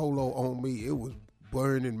much Polo on me, it was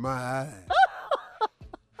burning my eyes.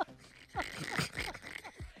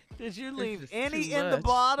 Did you leave just any too in the much.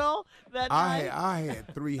 bottle that night? I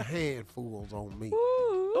had 3 handfuls on me.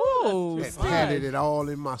 Ooh, That that's patted nice. it all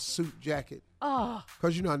in my suit jacket. Oh,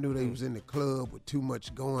 Cause you know I knew they was in the club with too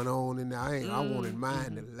much going on in there. I wanted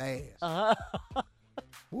mine to last.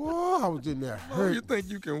 Whoa, I was in there Oh, hurt. you think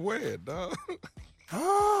you can wear it, dog?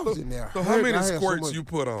 I was in there So hurt. how I many had so squirts much- you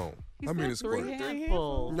put on? he How said many 3 squirts?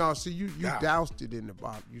 handfuls. No, see, you doused it in the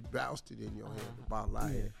bottle. You doused it in your hand, the bottle I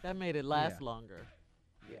had. That made it last longer.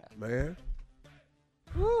 Yeah. Man,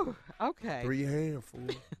 Whew, okay. 3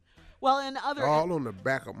 handfuls. Well, in other, All on the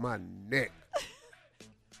back of my neck.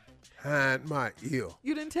 Behind my ear.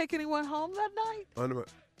 you didn't take anyone home that night? Under my,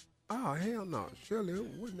 oh, hell no. Shirley, it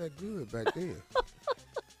wasn't that good back then.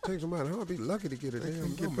 Take somebody home. I'd be lucky to get a They damn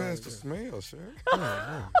can get somebody past the there. smell, sure.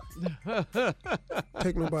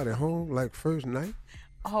 Take nobody home like first night.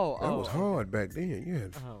 Oh, That was hard back then. You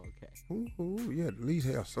had, Oh, okay. you had to at least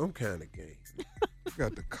have some kind of game. You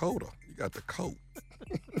got the coat. You got the coat.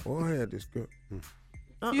 Boy, I had this girl.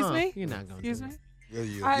 Excuse me? You're not going to. Excuse me? Yeah,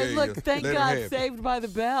 yeah, All right, yeah, look, yeah. thank Let 'em God, have it. Saved by the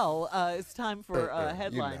Bell. It's time for You're not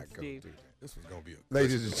headlines, gonna Steve. do that. This was gonna be a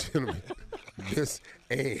Ladies and gentlemen, Miss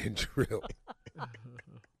Andrew.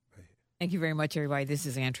 Thank you very much, everybody. This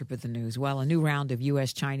is Anthrop with the news. Well, a new round of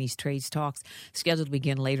U.S.-Chinese trade talks scheduled to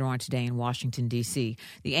begin later on today in Washington, D.C.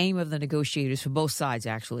 The aim of the negotiators, for both sides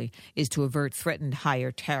actually, is to avert threatened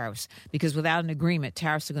higher tariffs, because without an agreement,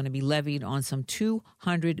 tariffs are going to be levied on some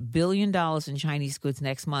 $200 billion in Chinese goods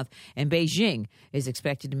next month, and Beijing is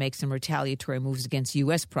expected to make some retaliatory moves against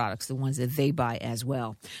U.S. products, the ones that they buy as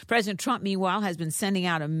well. President Trump, meanwhile, has been sending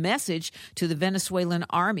out a message to the Venezuelan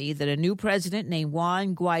army that a new president named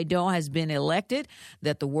Juan Guaido has been elected,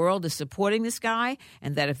 that the world is supporting this guy,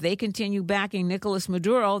 and that if they continue backing Nicolas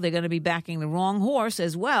Maduro, they're going to be backing the wrong horse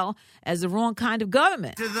as well as the wrong kind of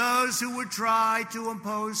government. To those who would try to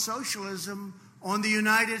impose socialism on the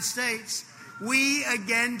United States, we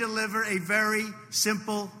again deliver a very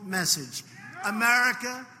simple message.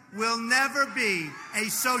 America will never be a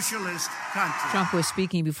socialist country. Trump was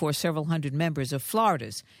speaking before several hundred members of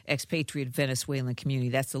Florida's expatriate Venezuelan community.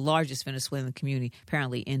 That's the largest Venezuelan community,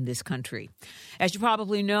 apparently, in this country. As you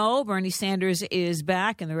probably know, Bernie Sanders is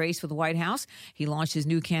back in the race for the White House. He launched his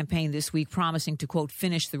new campaign this week, promising to, quote,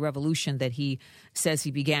 finish the revolution that he says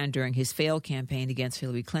he began during his failed campaign against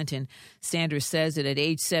Hillary Clinton. Sanders says that at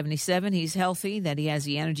age 77, he's healthy, that he has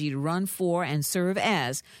the energy to run for and serve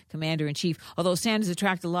as commander-in-chief. Although Sanders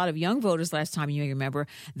attracted a lot of young voters last time, you may remember,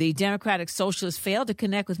 the Democratic Socialists failed to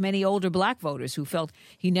connect with many older black voters who felt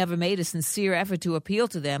he never made a sincere effort to appeal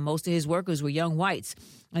to them. Most of his workers were young whites.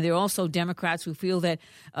 And there are also Democrats who feel that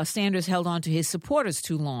Sanders held on to his supporters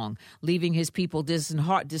too long, leaving his people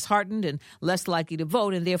disheartened and less likely to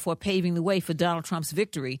vote, and therefore paving the way for Donald Trump's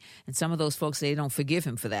victory. And some of those folks, they don't forgive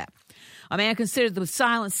him for that. A man considered the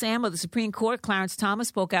silent Sam of the Supreme Court, Clarence Thomas,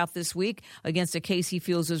 spoke out this week against a case he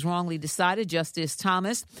feels was wrongly decided. Justice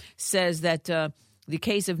Thomas says that the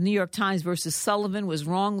case of New York Times versus Sullivan was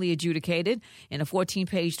wrongly adjudicated. In a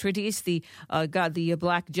 14-page treatise, the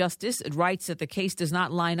black justice writes that the case does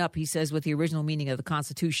not line up, he says, with the original meaning of the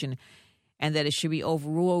Constitution, and that it should be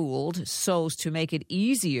overruled so as to make it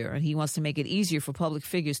easier, and he wants to make it easier for public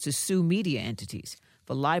figures to sue media entities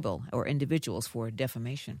for libel or individuals for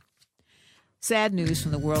defamation. Sad news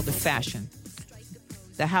from the world of fashion.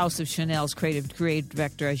 The House of Chanel's creative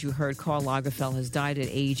director, as you heard, Karl Lagerfeld, has died at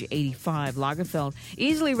age 85. Lagerfeld,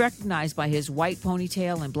 easily recognized by his white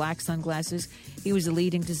ponytail and black sunglasses, he was the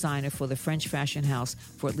leading designer for the French fashion house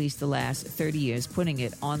for at least the last 30 years, putting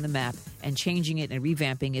it on the map and changing it and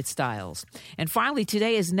revamping its styles. And finally,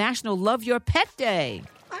 today is National Love Your Pet Day.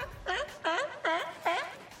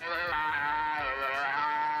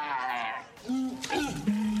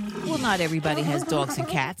 Well, not everybody has dogs and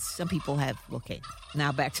cats. Some people have. Okay,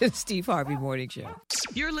 now back to the Steve Harvey Morning Show.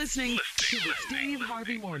 You're listening to the Steve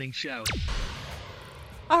Harvey Morning Show.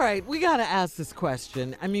 All right, we got to ask this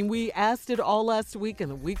question. I mean, we asked it all last week and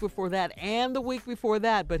the week before that and the week before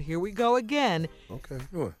that, but here we go again. Okay,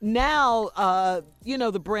 good. Now,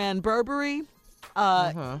 the brand Burberry,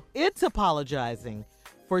 it's apologizing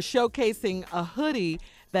for showcasing a hoodie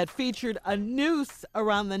that featured a noose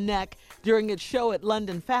around the neck during its show at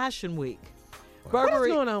London Fashion Week. What's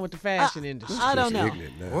going on with the fashion industry? I don't know.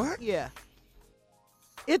 What? Yeah.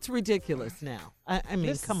 It's ridiculous now. I mean,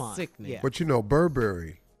 This come is on. sickening. Yeah. But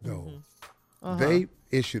Burberry, though, they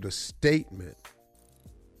issued a statement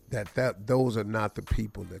that those are not the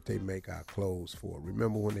people that they make our clothes for.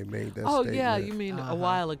 Remember when they made that statement? Oh, yeah, you mean a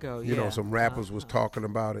while ago. You know, some rappers was talking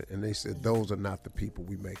about it, and they said those are not the people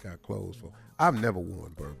we make our clothes for. I've never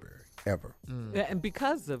worn Burberry, ever. Yeah, and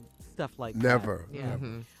because of stuff like Never. that. Yeah.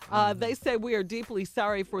 Never. They say we are deeply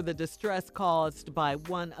sorry for the distress caused by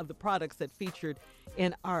one of the products that featured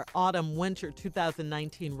in our autumn-winter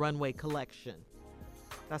 2019 runway collection.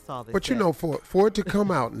 That's all they But said. for it to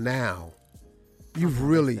come out now, you've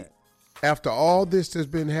really, after all this that's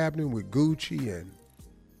been happening with Gucci and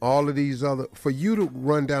all of these other, for you to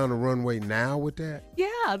run down the runway now with that?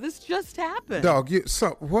 Yeah, this just happened. Dog,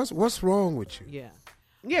 what's wrong with you? Yeah.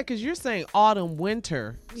 Yeah, because you're saying autumn,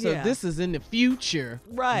 winter. So Yeah. this is in the future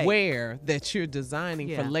Right. wear that you're designing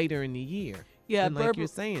Yeah. for later in the year. Yeah, and like Burberry- you're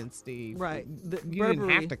saying, Steve. Right. You didn't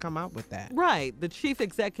have to come out with that. Right. The chief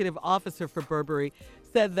executive officer for Burberry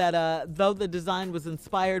said that though the design was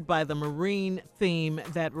inspired by the marine theme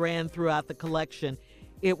that ran throughout the collection,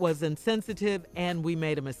 it was insensitive and we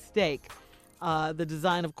made a mistake. The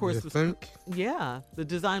design, of course, the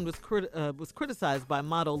design was criticized by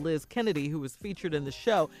model Liz Kennedy, who was featured in the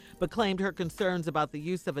show, but claimed her concerns about the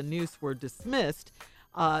use of a noose were dismissed.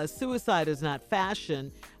 Suicide is not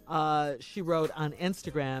fashion. She wrote on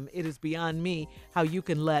Instagram, "It is beyond me how you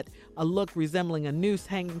can let a look resembling a noose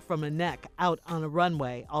hanging from a neck out on a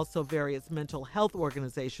runway." Also, various mental health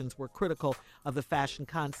organizations were critical of the fashion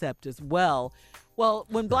concept as well. Well,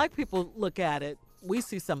 when black people look at it, we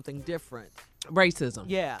see something different. Racism.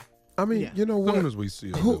 Yeah. I mean, Yeah. you know As what? soon as we see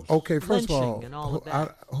it. Okay, first of Lynching all, and all of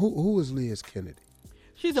that. who is Liz Kennedy?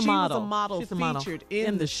 She's a She model. was a model She's a model featured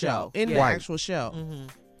in the show. In the White. actual show. Mm-hmm.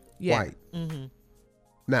 Yeah. White. Mm-hmm.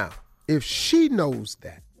 Now, if she knows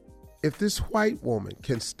that, if this white woman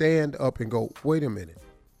can stand up and go, wait a minute,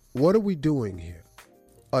 what are we doing here?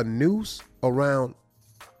 A noose around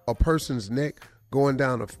a person's neck going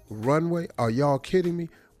down a runway? Are y'all kidding me?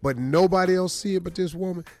 But nobody else see it but this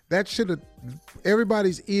woman? That should have,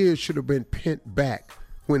 everybody's ears should have been pent back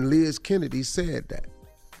when Liz Kennedy said that.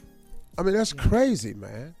 I mean, that's crazy,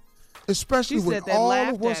 man. Especially She with said they all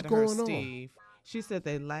laughed of what's at her, going on. Steve. She said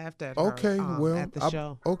they laughed at her Okay, well, at the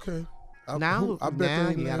show. Okay. Now I bet now they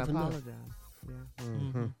ain't you gotta laughing now. apologize. Yeah.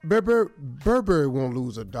 Mm-hmm. Burberry won't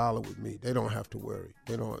lose $1 with me. They don't have to worry.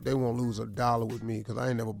 They won't lose $1 with me because I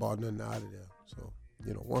ain't never bought nothing out of them. So,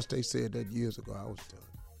 once they said that years ago, I was done.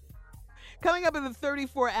 Coming up in the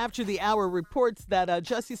 34 after the hour, reports that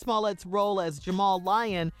Jussie Smollett's role as Jamal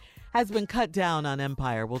Lyon has been cut down on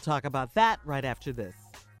Empire. We'll talk about that right after this.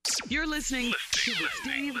 You're listening to the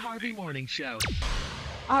Steve Harvey Morning Show.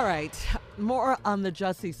 All right, more on the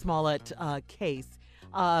Jussie Smollett case.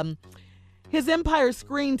 His Empire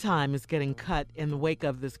screen time is getting cut in the wake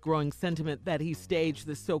of this growing sentiment that he staged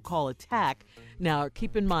the so-called attack. Now,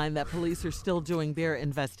 keep in mind that police are still doing their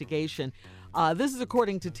investigation. This is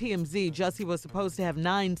according to TMZ. Jussie was supposed to have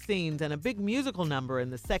 9 scenes and a big musical number in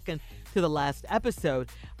the second to the last episode,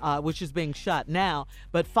 which is being shot now.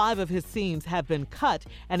 But 5 of his scenes have been cut,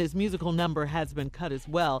 and his musical number has been cut as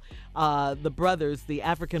well. The brothers, the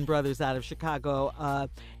African brothers out of Chicago,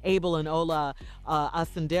 Abel and Ola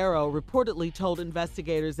Ascendero, reportedly told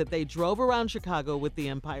investigators that they drove around Chicago with the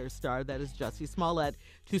Empire star, that is Jussie Smollett,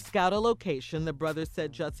 to scout a location. The brothers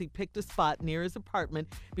said Jussie picked a spot near his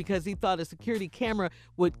apartment because he thought a security camera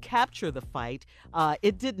would capture the fight.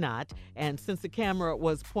 It did not, and since the camera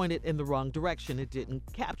was pointed in the wrong direction, it didn't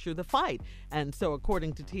capture the fight. And so,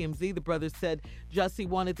 according to TMZ, the brothers said Jussie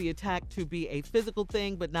wanted the attack to be a physical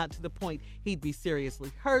thing, but not to the point he'd be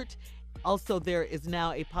seriously hurt. Also, there is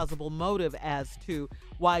now a possible motive as to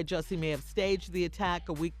why Jussie may have staged the attack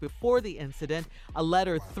a week before the incident. A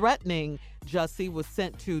letter threatening Jussie was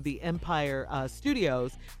sent to the Empire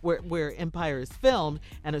studios where Empire is filmed,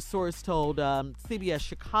 and a source told CBS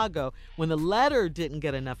Chicago when the letter didn't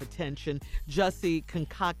get enough attention, Jussie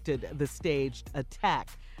concocted the staged attack.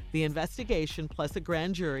 The investigation, plus a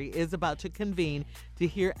grand jury, is about to convene to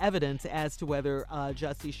hear evidence as to whether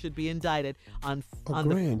Jussie should be indicted on A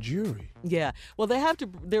grand jury? Yeah. Well,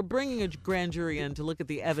 they're bringing a grand jury in to look at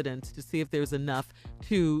the evidence to see if there's enough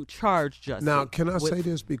to charge Jussie. Now, can I say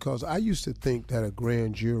this? Because I used to think that a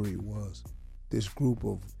grand jury was this group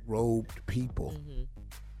of robed people,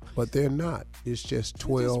 but they're not. It's just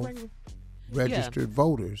 12 registered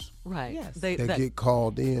voters Right. Yes. That get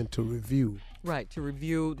called in to review. Right, to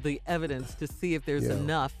review the evidence to see if there's Yeah.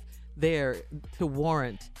 enough there to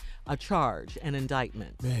warrant a charge, an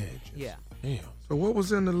indictment. Man, Yeah. damn. So what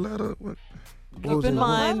was in the letter? What? Keep in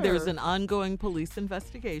mind, letter? there's an ongoing police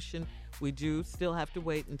investigation. We do still have to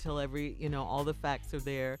wait until all the facts are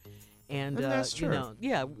there. And that's true.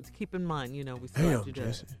 keep in mind, we still have to Damn, do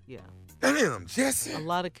Jussie. Yeah. Damn, Jussie. A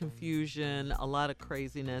lot of confusion, a lot of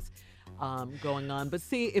craziness going on. But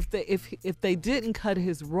see, if they didn't cut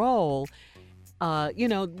his role,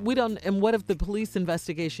 we don't. And what if the police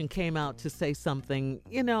investigation came out to say something?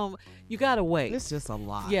 You gotta wait. It's just a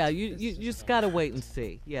lot. Yeah, you just gotta wait and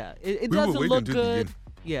see. Yeah, it We were doesn't waiting look until the good. beginning.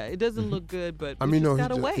 Yeah, it doesn't look good, but I we mean, just no,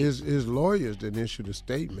 gotta wait. his lawyers didn't issue the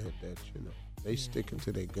statement that they sticking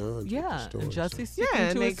to their guns. with Yeah, the story, and so. Jussie's sticking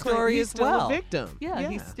and to they his claim story he's as still well. a victim. Yeah,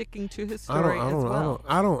 he's sticking to his I story don't, as well.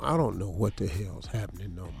 I don't know what the hell's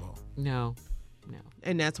happening no more. No.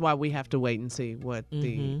 And that's why we have to wait and see what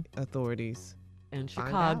the authorities In find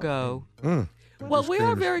out. Chicago. Mm. Well, we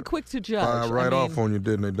are very quick to judge. Fire right off on you,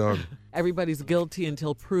 didn't they, dog? Everybody's guilty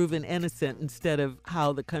until proven innocent, instead of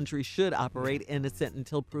how the country should operate, innocent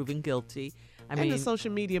until proven guilty. I and mean, the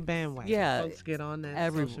social media bandwagon. Yeah, Folks get on that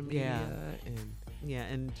every- social media yeah,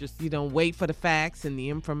 and just you don't wait for the facts and the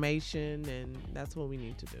information, and that's what we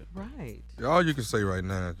need to do. right. All you can say right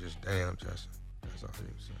now is just damn, Jussie. That's all you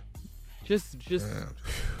can say. Just Damn.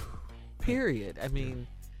 period. I mean,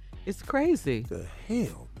 it's crazy. The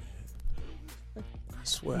hell, man! I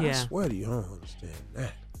swear to you, I don't understand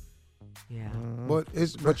that. Yeah.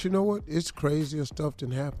 But you know what? It's crazier stuff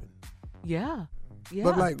than happened. Yeah. Yeah.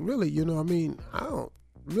 But like really, I don't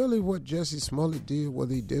really what Jussie Smollett did,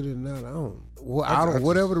 whether he did it or not. I don't.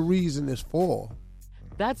 Whatever the reason is for.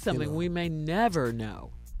 that's something know. we may never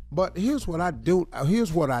know. But here's what I do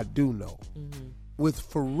know. with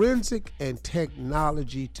forensic and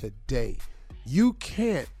technology today, you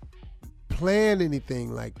can't plan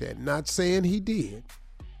anything like that. Not saying he did,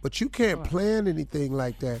 but you can't plan anything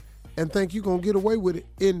like that and think you're going to get away with it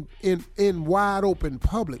in wide open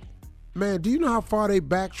public. Man, do you know how far they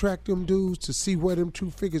backtracked them dudes to see where them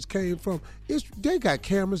two figures came from? They got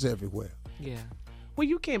cameras everywhere. Yeah. Well,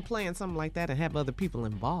 you can't plan something like that and have other people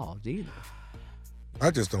involved either.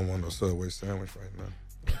 I just don't want no Subway sandwich right now.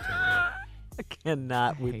 I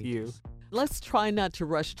cannot with you. Let's try not to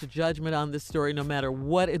rush to judgment on this story, no matter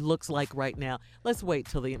what it looks like right now. Let's wait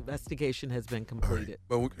till the investigation has been completed.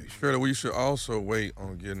 But Shirley, we should also wait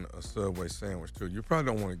on getting a Subway sandwich too. You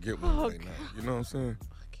probably don't want to get one right now. You know what I'm saying?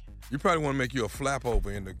 You probably want to make you a flap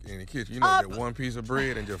over in the kitchen. You know, that one piece of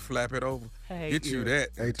bread and just flap it over. Get you that.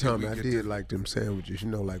 Hey, Tommy, I did like them sandwiches. You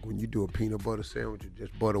know, like when you do a peanut butter sandwich, you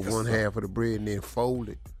just butter one half of the bread and then fold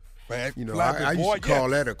it. You know, I used to call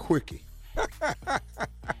that a quickie.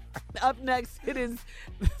 Up next, it is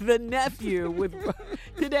the nephew with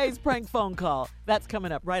today's prank phone call. That's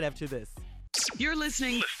coming up right after this. You're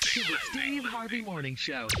listening to the Steve Harvey Morning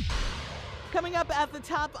Show. Coming up at the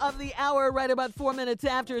top of the hour, right about 4 minutes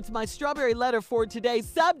after, it's my strawberry letter for today's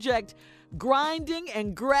subject. Grinding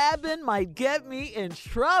and grabbing might get me in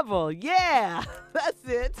trouble. Yeah, that's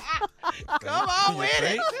it. Come on with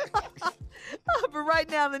it. But right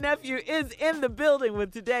now, the nephew is in the building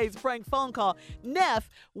with today's prank phone call. Neff,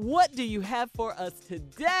 what do you have for us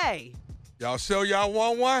today? Y'all sure y'all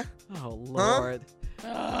want one? Oh, Lord.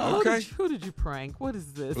 Huh? Okay. Who did you prank? What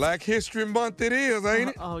is this? Black History Month it is, ain't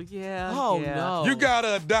it? Oh, yeah. Oh, yeah. no. You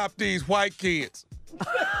gotta adopt these white kids.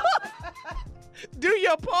 Do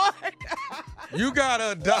your part. You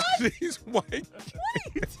gotta adopt these white kids. What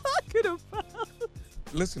are you talking about?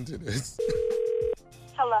 Listen to this.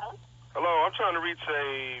 Hello? Hello, I'm trying to reach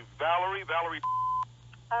a Valerie.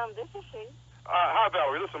 This is she. Hi,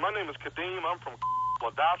 Valerie. Listen, my name is Kadeem. I'm from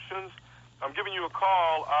Adoptions. I'm giving you a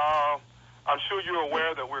call. I'm sure you're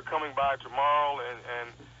aware that we're coming by tomorrow, and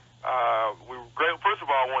we're great. First of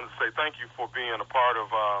all, I wanted to say thank you for being a part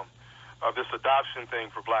of this adoption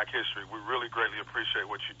thing for Black History. We really greatly appreciate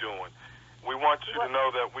what you're doing. We want you to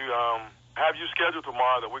know that we have you scheduled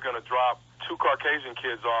tomorrow that we're going to drop 2 Caucasian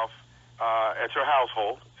kids off at your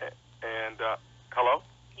household. And hello?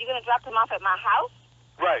 You're going to drop them off at my house?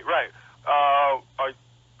 Right.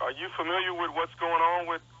 Are you familiar with what's going on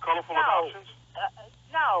with Colorful Adoptions?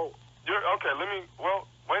 No. Okay,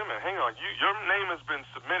 wait a minute, hang on. Your name has been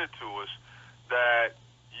submitted to us that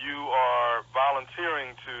you are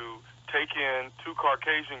volunteering to take in 2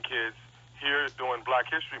 Caucasian kids here during Black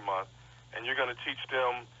History Month, and you're going to teach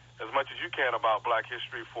them as much as you can about Black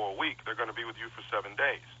history for a week. They're going to be with you for 7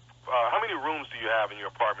 days. How many rooms do you have in your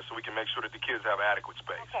apartment so we can make sure that the kids have adequate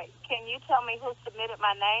space? Okay, can you tell me who submitted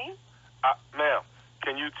my name? Ma'am,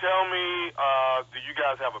 can you tell me, do you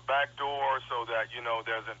guys have a back door so that, you know,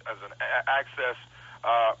 there's an access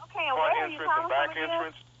front entrance and back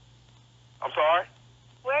entrance? I'm sorry?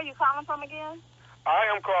 Where are you calling from again? I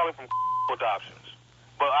am calling from Adoptions.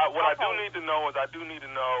 But what I do need to know is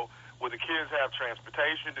will the kids have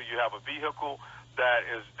transportation? Do you have a vehicle that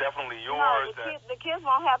is definitely yours? No, the kids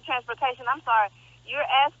won't have transportation. I'm sorry. You're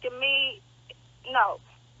asking me, no.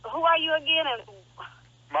 Who are you again? And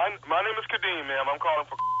My name is Kadeem, ma'am. I'm calling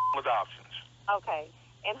for Adoptions. Okay.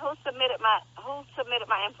 And who submitted my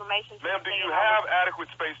information to Ma'am, do you have adequate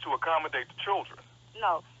space to accommodate the children?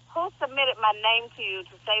 No. Who submitted my name to you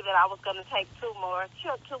to say that I was going to take 2 more?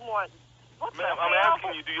 Ma'am, I'm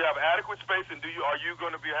asking you, do you have adequate space, and are you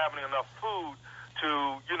going to be having enough food to,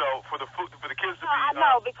 you know, for the kids to be?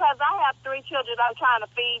 No, because I have 3 children. I'm trying to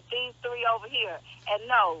feed these 3 over here, and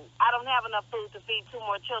no, I don't have enough food to feed 2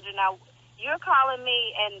 more children. Now, you're calling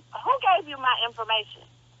me, and who gave you my information?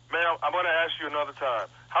 Ma'am, I'm going to ask you another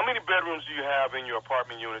time. How many bedrooms do you have in your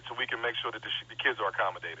apartment unit so we can make sure that the kids are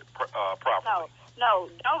accommodated properly?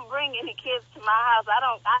 No, don't bring any kids to my house. I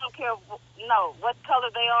don't care. No, what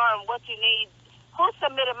color they are and what you need. Who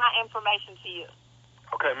submitted my information to you?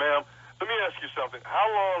 Okay, ma'am. Let me ask you something.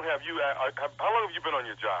 How long have you been on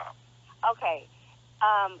your job? Okay.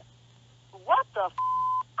 What the?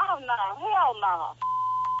 Oh no, hell no.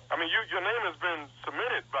 I mean, your name has been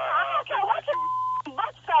submitted by. I don't care what you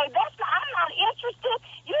say. I'm not interested.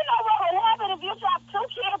 You know what will happen if you drop 2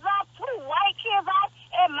 kids off, 2 white kids off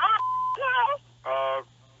at my house?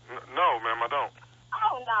 No, ma'am, I don't.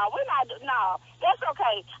 Oh no, we're not. No, that's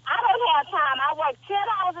okay. I don't have time. I work 10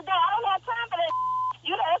 hours a day. I don't have time for that.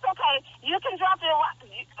 You know, it's okay. You can drop your.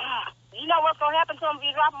 You know what's gonna happen to them if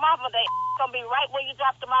you drop them off? They gonna be right where you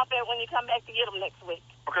dropped them off at when you come back to get them next week.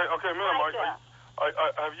 Okay, ma'am. Right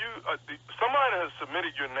Have you? Somebody has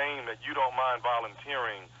submitted your name that you don't mind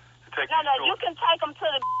volunteering to take. No, you can take them to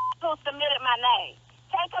the who submitted my name.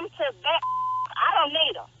 Take them to that. I don't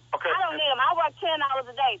need them. Okay. I don't need them. I work 10 hours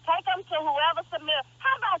a day. Take them to whoever submitted.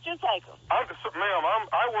 How about you take them? Ma'am,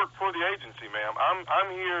 I work for the agency, ma'am. I'm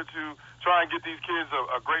here to try and get these kids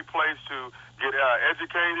a great place to get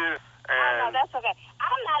educated. And No, that's okay.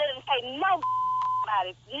 I'm not going to say no about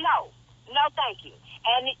it. No, thank you.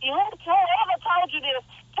 And whoever told you this,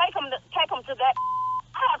 take them to that.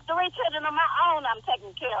 I have 3 children of my own I'm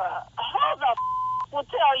taking care of. Who the will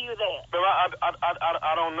tell you that? But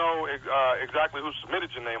I don't know exactly who submitted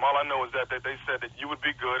your name. All I know is that they said that you would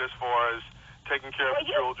be good as far as taking care of the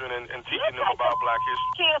children and teaching them about Black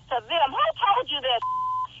history. Kids to them. Who told you that?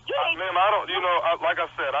 Ma'am, I don't. Like I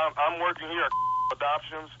said, I'm working here at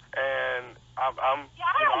Adoptions, and I'm.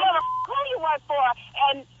 I don't know who you work for,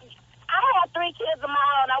 and I have 3 kids of my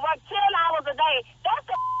own. I work 10 hours a day. That's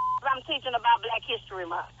the I'm teaching about Black History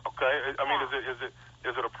Month. Okay. I mean,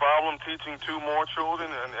 is it a problem teaching 2 more children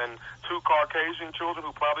and 2 Caucasian children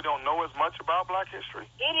who probably don't know as much about Black history?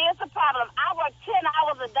 It is a problem. I work 10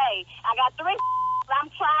 hours a day. I got 3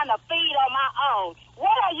 I'm trying to feed on my own.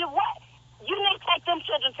 What? You need to take them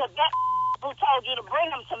children to that who told you to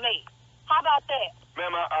bring them to me. How about that?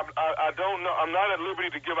 Ma'am, I don't know. I'm not at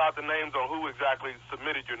liberty to give out the names on who exactly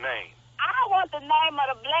submitted your name. I want the name of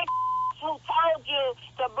the Black who told you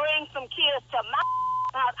to bring some kids to my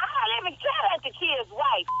house. I don't even care that the kid's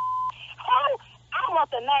white. I want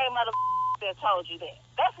the name of the that told you that.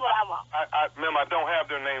 That's what I want. Ma'am, I don't have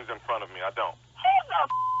their names in front of me. I don't. Who the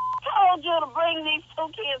told you to bring these 2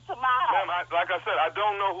 kids to my house? Ma'am, like I said, I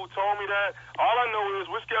don't know who told me that. All I know is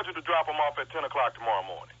we're scheduled to drop them off at 10 o'clock tomorrow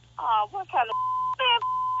morning. Oh, what kind of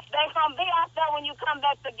they gonna be out there when you come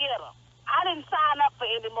back to get them? I didn't sign up for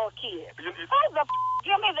any more kids. Who the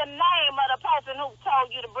give me the name of the person who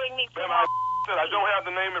told you to bring me to my I don't have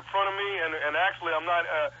the name in front of me, and actually I'm not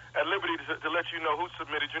at liberty to let you know who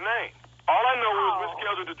submitted your name. All I know is we're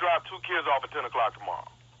scheduled to drop 2 kids off at 10 o'clock tomorrow.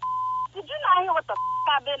 Did you not hear what the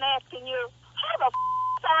I've been asking you? How the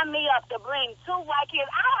sign me up to bring 2 white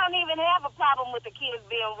kids? I don't even have a problem with the kids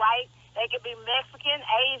being white. They could be Mexican,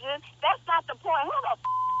 Asian. That's not the point. Who the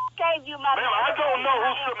gave you my name? Ma'am, I don't know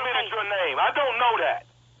who submitted your name. I don't know that.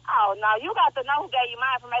 Oh, no, you got to know who gave you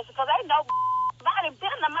my information because they know body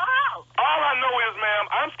been to my house. All I know is, ma'am,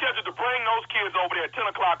 I'm scheduled to bring those kids over there at 10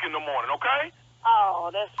 o'clock in the morning, okay?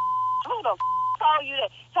 Oh, that's who the told you that?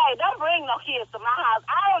 Say, don't bring no kids to my house.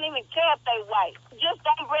 I don't even care if they white. Just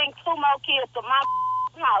don't bring 2 more kids to my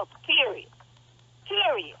house, period.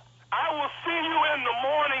 Period. I will see you in the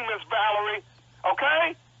morning, Miss Valerie,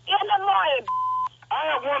 okay? In the morning. I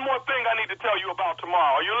have one more thing I need to tell you about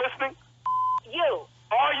tomorrow. Are you listening? You.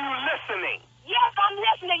 Are you listening? Yes, I'm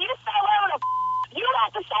listening. You say whatever the you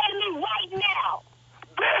have to say to me right now.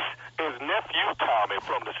 This is Nephew Tommy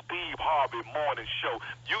from the Steve Harvey Morning Show.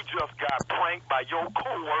 You just got pranked by your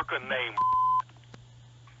coworker named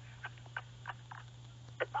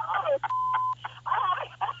I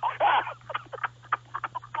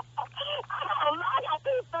got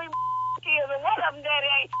these 3 kids and one of them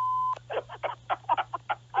daddy ain't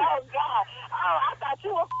oh God. Oh, I thought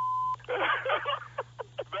you were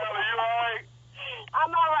Valerie, you alright?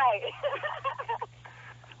 I'm alright.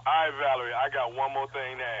 All right, Valerie, I got one more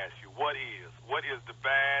thing to ask you. What is the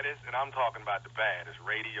baddest, and I'm talking about the baddest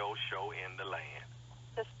radio show in the land?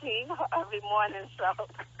 The Steve Harvey Morning Show.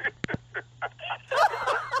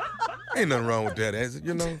 Ain't nothing wrong with that, is it?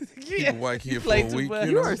 Keep a white kid for a week.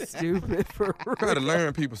 You are stupid for real. Try to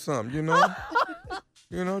learn people something,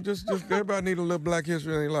 just everybody need a little Black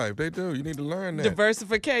history in their life. They do. You need to learn that.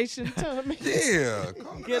 Diversification, Tommy. Yeah.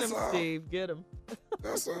 Get him, Steve. Get him.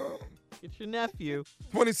 That's all. Get your nephew.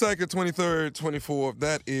 22nd, 23rd, 24th.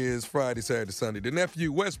 That is Friday, Saturday, Sunday. The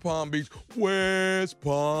nephew, West Palm Beach. West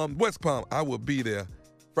Palm. I will be there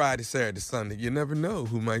Friday, Saturday, Sunday. You never know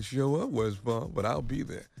who might show up, West Palm, but I'll be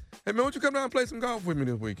there. Hey, man, why don't you come down and play some golf with me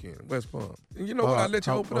this weekend, West Palm? And you know what? I'll let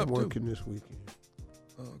you open up, too. I'm working this weekend.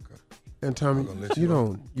 Oh, okay. And Tommy, you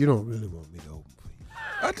don't really want me to open for you.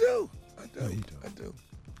 I do. No, you don't.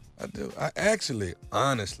 I do. I actually,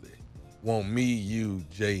 honestly, want me, you,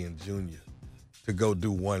 Jay, and Junior to go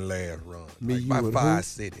do one last run. Me, you, by and 5 who?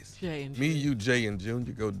 cities. Jay and me, you, Jay, and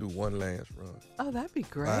Junior go do one last run. Oh, that'd be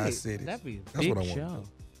great. 5 cities. That'd be a That's big what I want show. to do.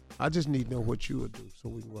 I just need to know what you would do so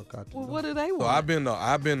we can work out the Well, numbers. what do they want? So I've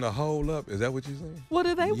been the hold up. Is that what you're saying? What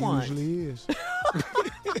do they want? Usually is.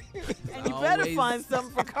 And you better find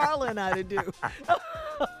something for Karl and I to do.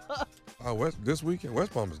 This weekend,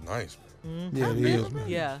 West Palm is nice, man. Yeah, it is, man.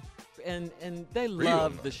 Yeah. and they Real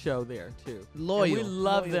love nice. the show there too. Loyal. And we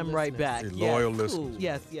love Loyal them right listeners. back. They're Yes. loyal listeners.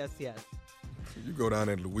 Yes. You go down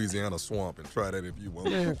in Louisiana swamp and try that if you want.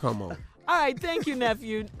 Man, come on. All right, thank you,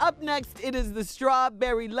 nephew. Up next, it is the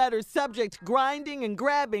strawberry letter. Subject: grinding and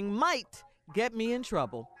grabbing might get me in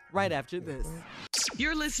trouble. Right after this.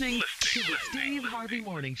 You're listening to the Steve Harvey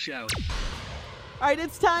Morning Show. All right,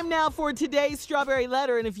 it's time now for today's Strawberry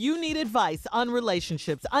Letter. And if you need advice on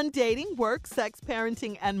relationships, on dating, work, sex,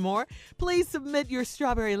 parenting, and more, please submit your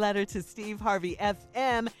Strawberry Letter to Steve Harvey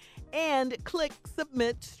FM and click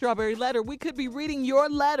Submit Strawberry Letter. We could be reading your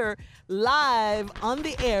letter live on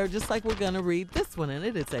the air, just like we're going to read this one. And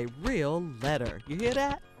it is a real letter. You hear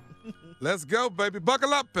that? Let's go, baby.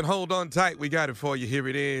 Buckle up and hold on tight. We got it for you. Here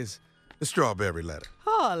it is, the Strawberry Letter.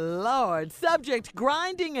 Oh, Lord. Subject: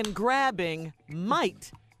 grinding and grabbing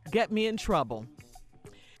might get me in trouble.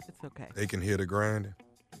 It's okay. They can hear the grinding.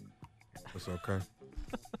 It's okay.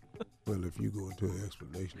 Well, if you go into an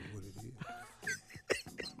explanation of what it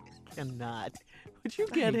is. Cannot. Would you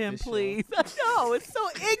get hate him, this show. please? No, it's so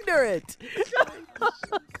ignorant.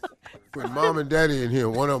 When mom and daddy in here,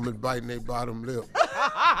 one of them is biting their bottom lip.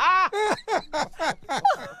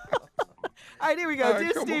 All right, here we go. All right,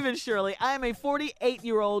 Dear come Steve and Shirley, I am a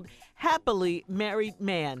 48-year-old happily married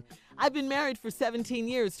man. I've been married for 17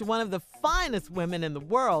 years to one of the finest women in the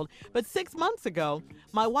world, but 6 months ago,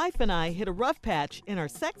 my wife and I hit a rough patch in our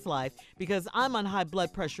sex life because I'm on high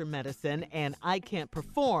blood pressure medicine and I can't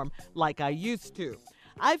perform like I used to.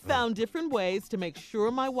 I've found different ways to make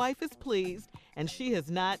sure my wife is pleased, and she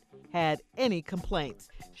has not had any complaints.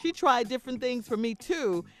 She tried different things for me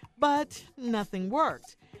too, but nothing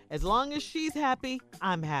worked. As long as she's happy,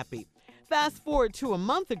 I'm happy. Fast forward to a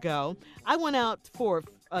month ago, I went out for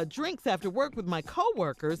drinks after work with my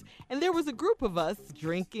coworkers, and there was a group of us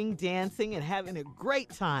drinking, dancing, and having a great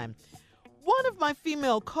time. One of my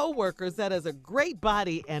female coworkers that has a great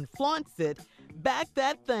body and flaunts it backed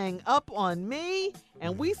that thing up on me,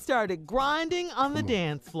 and we started grinding on the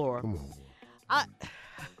dance floor. Come on.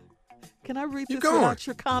 Can I read You this going. without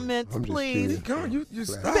your comments, I'm just please? kidding. Come on, you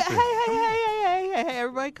stop Hey, it. hey,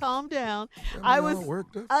 everybody calm down. Got I me was all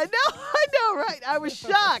worked up. I know, right? I was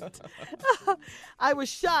shocked. I was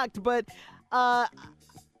shocked, but I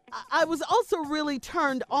was also really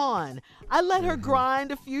turned on. I let her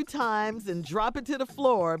grind a few times and drop it to the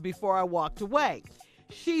floor before I walked away.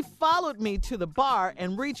 She followed me to the bar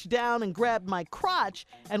and reached down and grabbed my crotch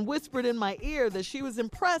and whispered in my ear that she was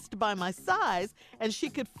impressed by my size and she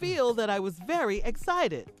could feel that I was very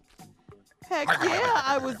excited. Heck yeah,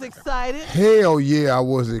 I was excited. Hell yeah, I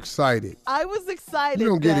was excited. I was excited. You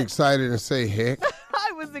don't get that- excited and say heck.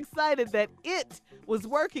 I was excited that it was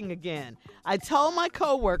working again. I told my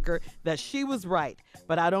coworker that she was right,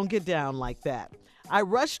 but I don't get down like that. I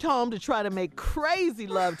rushed home to try to make crazy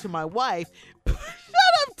love to my wife. Shut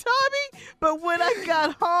up, Tommy! But when I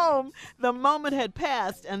got home, the moment had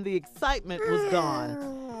passed and the excitement was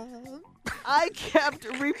gone. I kept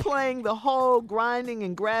replaying the whole grinding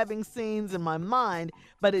and grabbing scenes in my mind,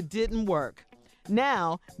 but it didn't work.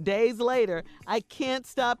 Now, days later, I can't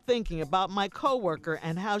stop thinking about my coworker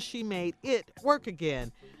and how she made it work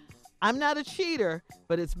again. I'm not a cheater,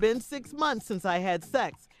 but it's been 6 months since I had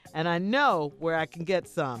sex, and I know where I can get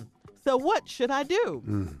some. So what should I do?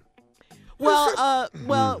 Well,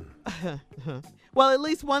 at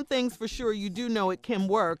least one thing's for sure, you do know it can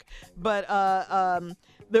work. But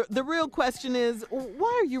the real question is,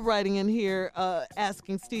 why are you writing in here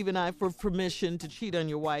asking Steve and I for permission to cheat on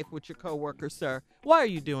your wife with your coworker, sir? Why are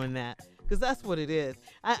you doing that? Because that's what it is.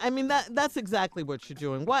 I mean, that's exactly what you're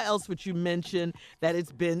doing. Why else would you mention that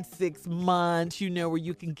it's been 6 months, where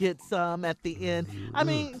you can get some at the end? I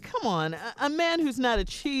mean, come on. A man who's not a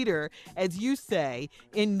cheater, as you say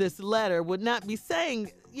in this letter, would not be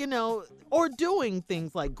saying, or doing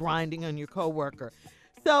things like grinding on your coworker.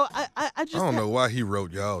 So I just... I don't know why he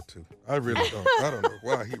wrote y'all to. I really don't. I don't know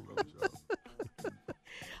why he wrote y'all.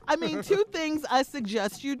 I mean, 2 things I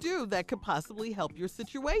suggest you do that could possibly help your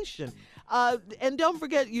situation. And don't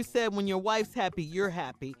forget, you said when your wife's happy, you're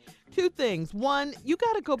happy. 2 things. 1, you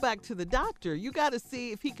got to go back to the doctor. You got to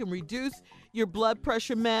see if he can reduce your blood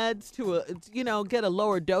pressure meds to, get a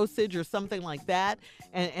lower dosage or something like that.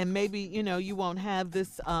 And maybe, you won't have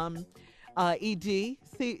this ED.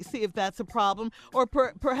 See if that's a problem. Or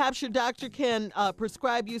perhaps your doctor can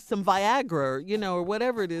prescribe you some Viagra, or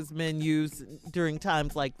whatever it is men use during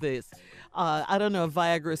times like this. I don't know if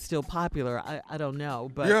Viagra is still popular. I don't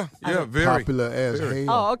know. But yeah, very popular as very.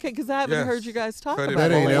 hell. Oh, okay, because I haven't heard you guys talk Cut it about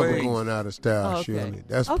That it. ain't ever Always. going out of style, Okay. Shirley.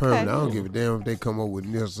 That's Okay. permanent. I don't give a damn if they come up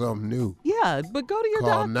with something new. Yeah, but go to your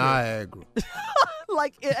Called doctor. Niagara.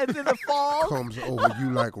 Like as in the fall? Comes over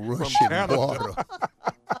you like Russian water.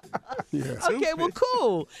 Yeah. Okay, well,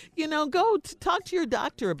 cool. Go talk to your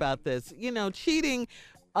doctor about this. Cheating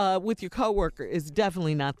with your coworker is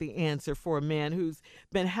definitely not the answer for a man who's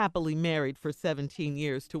been happily married for 17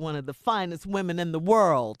 years to one of the finest women in the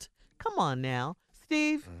world. Come on now,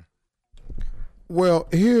 Steve. Well,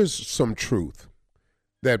 here's some truth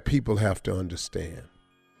that people have to understand.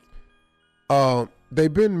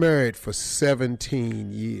 They've been married for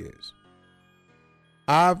 17 years.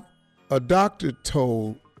 A doctor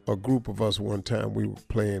told a group of us one time, we were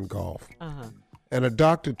playing golf. And a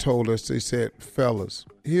doctor told us, they said, fellas,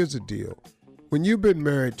 here's the deal. When you've been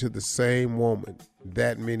married to the same woman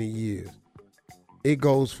that many years, it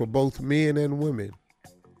goes for both men and women.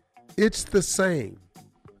 It's the same.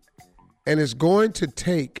 And it's going to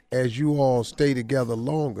take, as you all stay together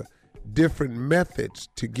longer, different methods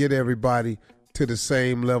to get everybody to the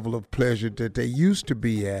same level of pleasure that they used to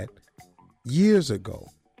be at years ago.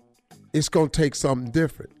 It's going to take something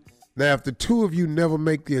different. Now, if the two of you never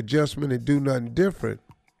make the adjustment and do nothing different,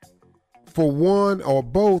 for one or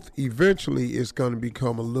both, eventually it's going to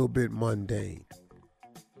become a little bit mundane.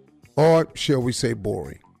 Or, shall we say,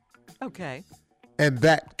 boring. Okay. And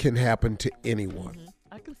that can happen to anyone. Mm-hmm.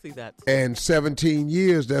 I can see that. And 17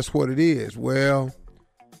 years, that's what it is. Well,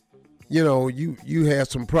 you had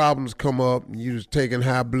some problems come up, and you was taking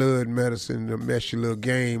high blood medicine to mess your little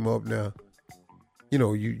game up now.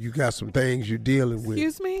 You got some things you're dealing with.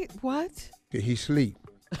 Excuse me? What? Did he sleep?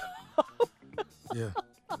 Yeah.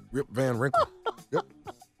 Rip Van Winkle. Yep.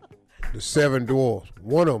 The seven dwarfs.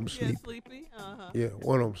 One of them sleep. Yeah, sleepy? Uh-huh. Yeah,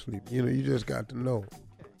 one of them sleep. You just got to know. Okay.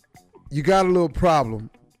 You got a little problem,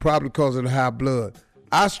 probably because of the high blood.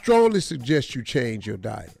 I strongly suggest you change your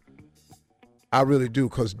diet. I really do,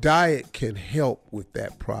 because diet can help with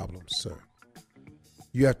that problem, sir.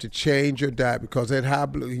 You have to change your diet, because that high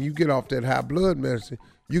blood, when you get off that high blood medicine,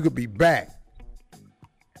 you could be back.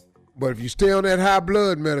 But if you stay on that high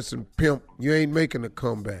blood medicine, pimp, you ain't making a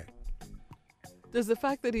comeback. Does the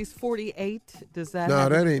fact that he's 48, does that No,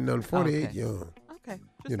 that ain't nothing. 48 okay. young. Okay,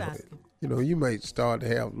 just asking. You might start to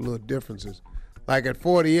have little differences. Like at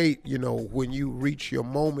 48, when you reach your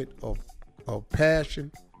moment of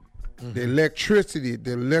passion, the electricity,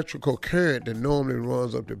 the electrical current that normally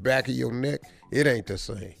runs up the back of your neck, it ain't the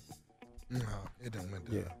same. No, it don't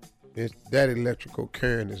matter. Yeah. That electrical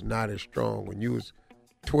current is not as strong. When you was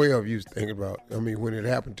 12, you was thinking about, when it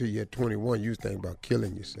happened to you at 21, you was thinking about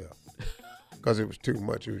killing yourself. Because it was too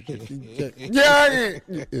much. It was just,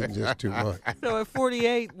 it was just too much. So at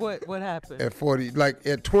 48, what happened? At 40, like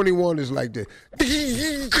at 21, it's like this.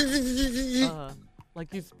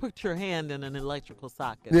 Like you put your hand in an electrical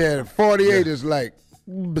socket. Yeah, at 48 is like.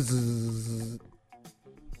 Bzzz.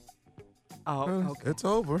 Oh, okay. It's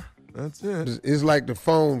over. That's it. It's like the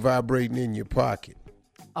phone vibrating in your pocket.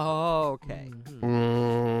 Oh, okay.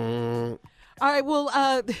 Mm. All right,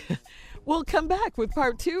 well, we'll come back with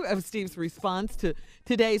part 2 of Steve's response to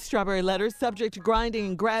today's Strawberry Letters. Subject to grinding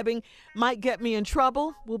and grabbing might get me in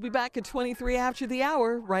trouble. We'll be back at 23 after the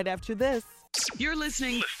hour, right after this. You're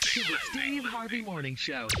listening to the Steve Harvey Morning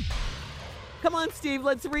Show. Come on, Steve,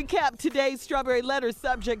 let's recap today's Strawberry Letters.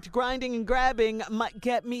 Subject to grinding and grabbing might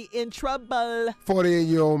get me in trouble.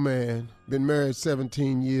 48-year-old man, been married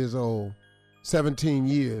 17 years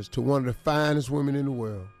to one of the finest women in the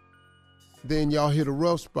world. Then y'all hit a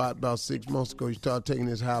rough spot about 6 months ago. You started taking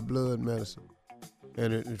this high blood medicine,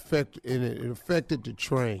 and it affected the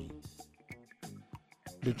train.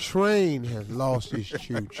 The train has lost its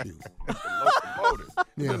choo-choo.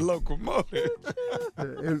 The locomotive.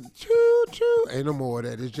 Choo-choo. Ain't no more of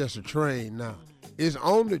that. It's just a train now. It's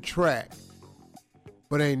on the track,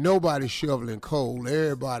 but ain't nobody shoveling coal.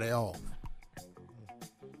 Everybody off.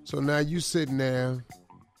 So now you sitting there,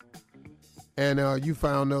 and you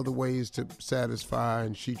found other ways to satisfy,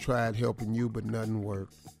 and she tried helping you, but nothing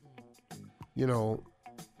worked.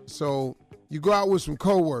 So you go out with some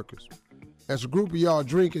coworkers. That's a group of y'all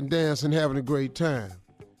drinking, dancing, having a great time.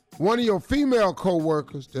 One of your female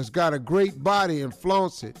coworkers that's got a great body and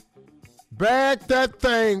flaunts it, backed that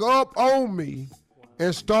thing up on me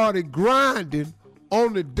and started grinding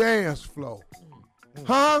on the dance floor.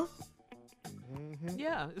 Huh?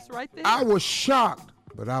 Yeah, it's right there. I was shocked,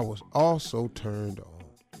 but I was also turned on.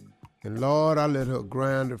 And Lord, I let her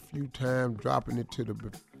grind a few times, dropping it to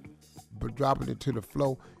the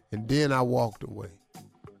floor, and then I walked away.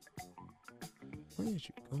 Where did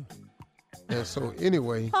you go? And so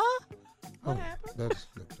anyway, What happened? that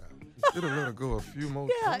slipped out. You should have let her go a few more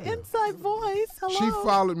Yeah, times. inside voice. Hello. She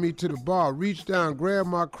followed me to the bar, reached down, grabbed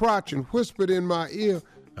my crotch, and whispered in my ear,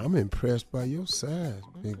 "I'm impressed by your size,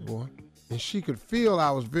 big boy." and she could feel I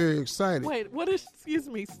was very excited. Wait, excuse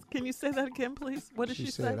me, can you say that again, please? What did she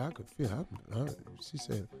say? She said, I could feel, she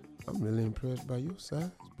said, I'm really impressed by your size,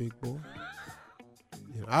 big boy.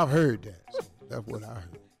 You know, I've heard that, so that's what I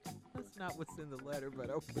heard. That's not what's in the letter, but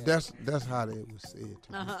okay. But that's how it was said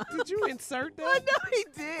to me. Did you insert that? I know he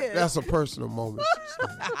did. That's a personal moment. She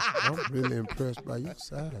said, I'm really impressed by your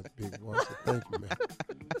size, big boy. I said, thank you, man.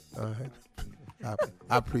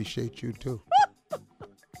 I appreciate you, too.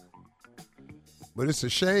 But it's a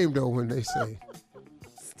shame, though, when they say,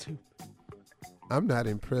 Stupid. I'm not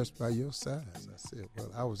impressed by your size. I said,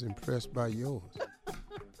 well, I was impressed by yours.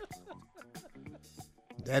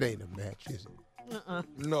 That ain't a match, is it?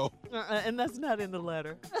 No. And that's not in the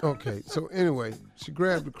letter. Okay, so anyway, she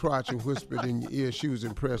grabbed the crotch and whispered in your ear she was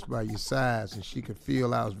impressed by your size, and she could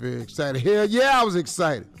feel I was very excited. Hell yeah, I was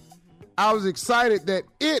excited. I was excited that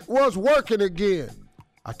it was working again.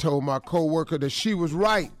 I told my coworker that she was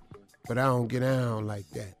right, but I don't get down like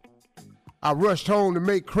that. I rushed home to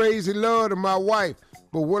make crazy love to my wife,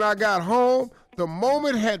 but when I got home, the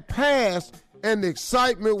moment had passed and the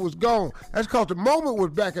excitement was gone. That's because the moment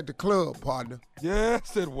was back at the club, partner.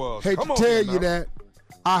 Yes, it was. Hate to tell you that.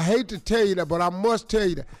 I hate to tell you that, but I must tell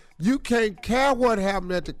you that. You can't care what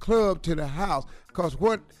happened at the club to the house, because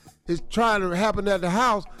what is trying to happen at the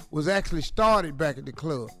house was actually started back at the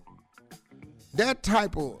club. That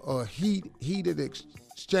type of heated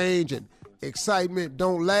exchange and excitement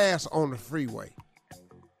don't last on the freeway.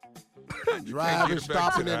 Driving,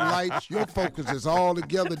 stopping at lights, your focus is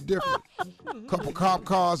altogether different. Couple cop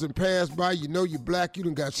cars and pass by, you know you black, you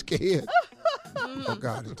done got scared. Oh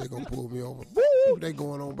God, they gonna pull me over. Woo! They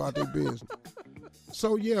going on about their business.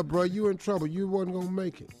 So yeah, bro, you in trouble. You wasn't gonna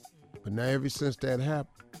make it. But now ever since that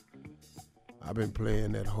happened, I've been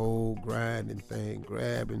playing that whole grinding thing,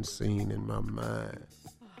 grabbing scene in my mind.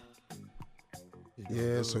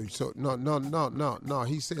 Yeah, so no.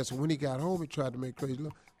 He said, so when he got home, he tried to make crazy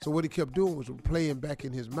love. So what he kept doing was playing back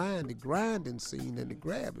in his mind the grinding scene and the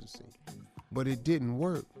grabbing scene. But it didn't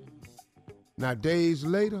work. Now, days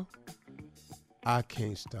later, I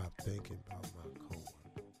can't stop thinking about my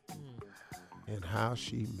coworker and how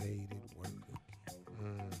she made it work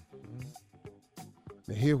again.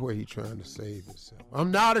 Now, here's where he's trying to save himself. I'm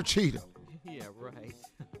not a cheater. Yeah, right.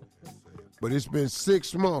 But it's been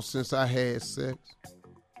 6 months since I had sex,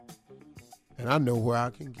 and I know where I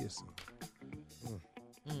can get some.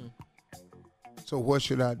 So what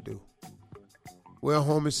should I do? Well,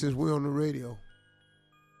 homie, since we're on the radio.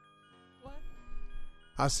 What?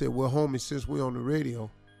 I said, well, homie, since we're on the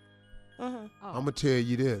radio, I'm going to tell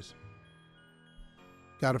you this.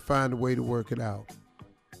 Got to find a way to work it out.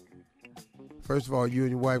 First of all, you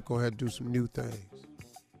and your wife going to have to do some new things.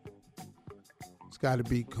 It's got to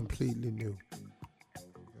be completely new.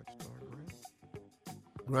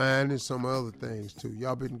 Grind and some other things, too.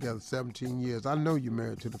 Y'all been together 17 years. I know you're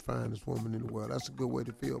married to the finest woman in the world. That's a good way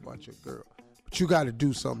to feel about your girl. But you got to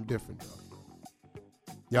do something different, though.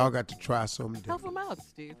 Y'all got to try something different. Help him out,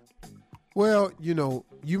 Steve. Well, you know,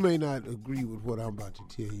 you may not agree with what I'm about to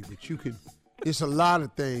tell you, but you can. It's a lot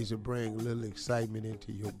of things that bring a little excitement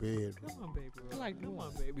into your bedroom. Come on, baby. Come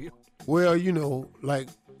on, baby. Well, you know, like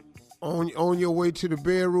on your way to the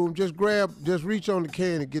bedroom, just reach on the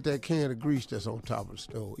can and get that can of grease that's on top of the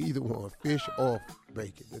stove. Either one, fish or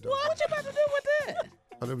bacon. What you about to do with that?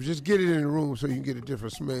 Just get it in the room so you can get a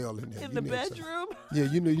different smell in there. In the bedroom? Yeah,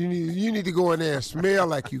 you know, you need to go in there and smell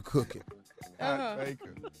like you cooking.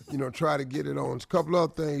 You know, try to get it on. There's a couple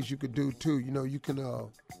other things you could do too. You know, you can.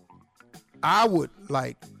 I would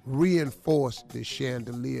like reinforce the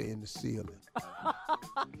chandelier in the ceiling.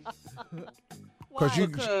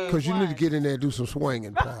 Because you need to get in there and do some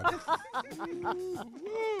swinging, partner.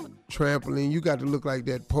 Trampoline, you got to look like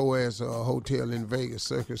that po-ass hotel in Vegas,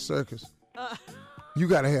 Circus. You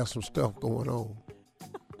got to have some stuff going on.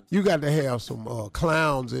 You got to have some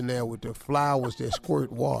clowns in there with the flowers that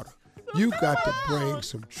squirt water. You got to bring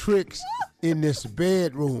some tricks in this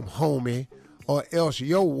bedroom, homie, or else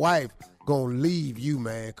your wife gonna leave you,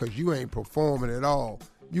 man, because you ain't performing at all.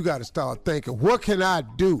 You got to start thinking, what can I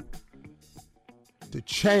do to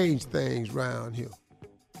change things around here?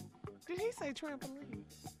 Did he say trampoline?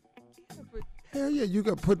 Yeah, but Hell yeah, you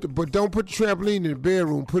got but don't put the trampoline in the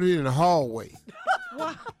bedroom. Put it in the hallway.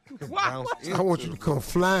 Why? I want you to come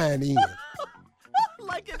flying in.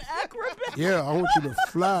 like an acrobat. Yeah, I want you to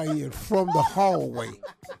fly in from the hallway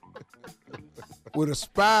with a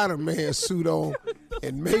Spider-Man suit on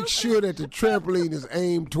and make sure that the trampoline is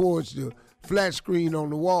aimed towards the flat screen on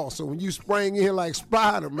the wall. So when you spring in like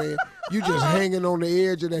Spider-Man, you just hanging on the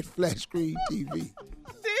edge of that flat screen TV. Then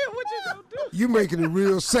what you gonna do? You making it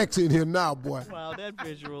real sexy in here now, boy. Wow, that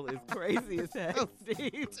visual is crazy as heck,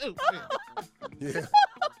 Steve. Yeah.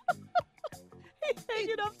 He's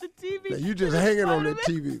hanging up the TV. Now, you just hanging on that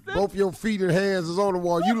TV. Both your feet and hands is on the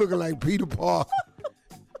wall. You looking like Peter Parker.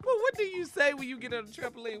 Well, what do you say when you get on the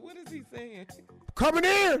trampoline? What is he saying? Coming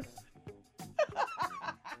in.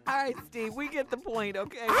 All right, Steve, we get the point,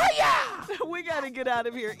 okay? Oh, yeah. We got to get out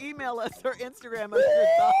of here. Email us or Instagram us your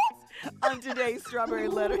thoughts on today's Strawberry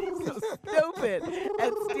Letter. So stupid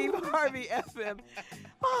at Steve Harvey FM.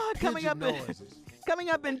 Coming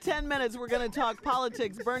up in 10 minutes, we're going to talk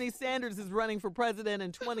politics. Bernie Sanders is running for president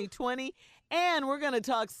in 2020, and we're going to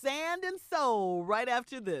talk sand and soul right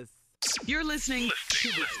after this. You're listening to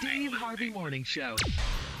the Steve Harvey Morning Show.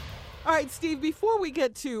 All right, Steve, before we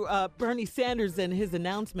get to Bernie Sanders and his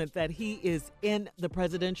announcement that he is in the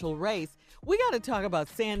presidential race, we got to talk about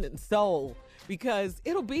sand and soul because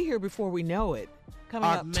it'll be here before we know it. Coming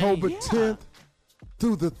October up 10th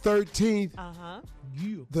through the 13th.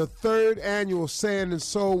 The third annual Sand and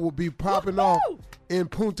Soul will be popping off in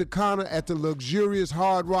Punta Cana at the luxurious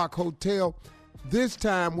Hard Rock Hotel. This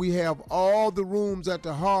time we have all the rooms at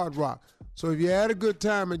the Hard Rock. So if you had a good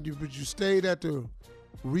time but you stayed at the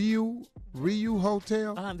Rio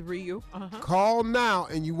Hotel, the Rio. Call now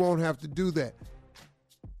and you won't have to do that.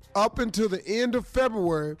 Up until the end of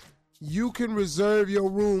February, you can reserve your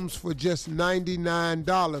rooms for just $99.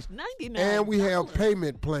 $99. And we have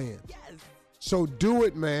payment plans. Yes. So do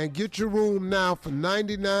it, man. Get your room now for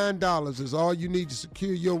 $99 is all you need to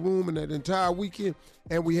secure your room in that entire weekend.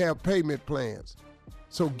 And we have payment plans.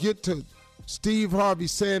 So get to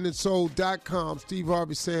SteveHarveySandandSoul.com,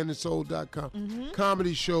 SteveHarveySandandSoul.com.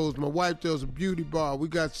 Comedy shows. My wife does a beauty bar. We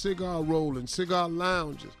got cigar rolling, cigar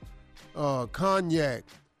lounges, cognac.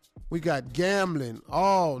 We got gambling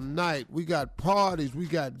all night. We got parties. We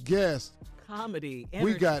got guests. Comedy,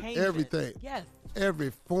 we got entertainment. everything. Yes.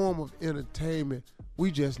 Every form of entertainment.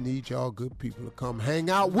 We just need y'all good people to come hang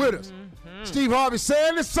out with us. Steve Harvey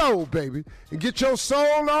Sand and Soul, baby. And get your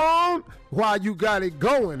soul on while you got it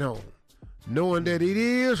going on. Knowing that it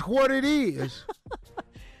is what it is.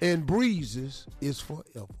 And breezes is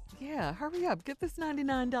forever. Yeah, hurry up. Get this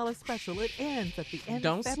 $99 special. It ends at the end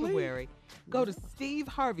Don't of February. Go to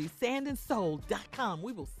SteveHarveySandandSoul.com.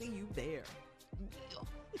 We will see you there.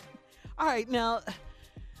 All right, now,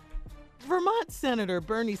 Vermont Senator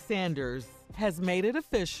Bernie Sanders has made it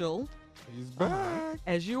official. He's back.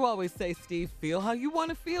 As you always say, Steve, feel how you want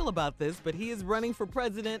to feel about this, but he is running for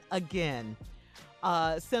president again.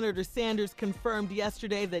 Senator Sanders confirmed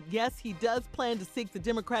yesterday that, yes, he does plan to seek the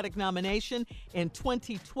Democratic nomination in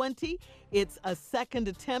 2020. It's a second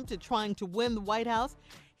attempt at trying to win the White House.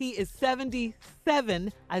 He is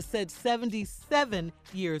 77. I said 77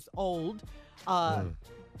 years old.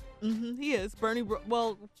 He is. Bernie,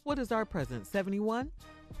 well, what is our president, 71?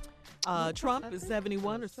 Trump is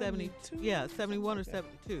 71 or 72? Yeah, 71 or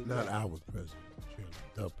 72. Not our president,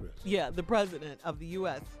 the president. Yeah, the president of the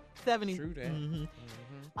U.S. 70. True that.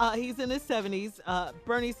 He's in his 70s.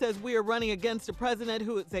 Bernie says we are running against a president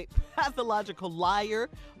who is a pathological liar,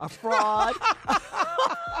 a fraud,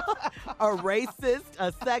 a racist,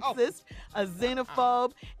 a sexist, a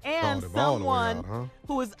xenophobe, and someone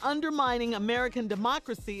who is undermining American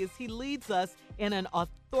democracy as he leads us in an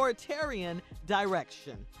authoritarian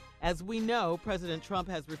direction. As we know, President Trump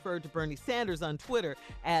has referred to Bernie Sanders on Twitter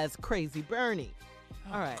as Crazy Bernie.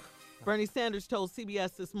 All right. Bernie Sanders told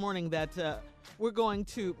CBS this morning that we're going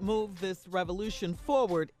to move this revolution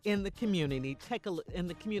forward in the community. Take a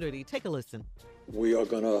listen. We are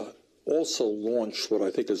going to also launch what I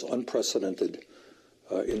think is unprecedented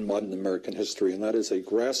in modern American history, and that is a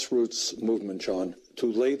grassroots movement, John,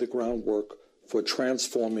 to lay the groundwork for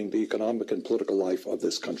transforming the economic and political life of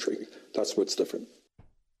this country. That's what's different.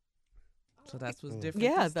 So that's what's different.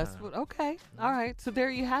 Yeah, that's what. Okay. All right. So there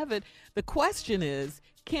you have it. The question is,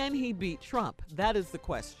 can he beat Trump? That is the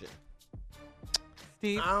question.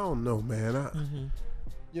 Steve? I don't know, man. I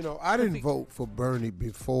didn't vote for Bernie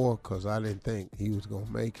before because I didn't think he was going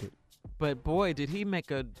to make it. But boy, did he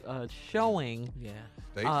make a showing.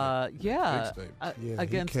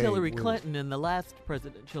 Against Hillary Clinton in the last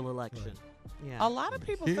presidential election. Right. Yeah. A lot of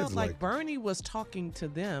people felt like Bernie was talking to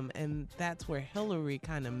them, and that's where Hillary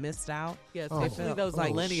kind of missed out. Yes, especially those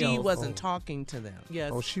millennials. She wasn't talking to them.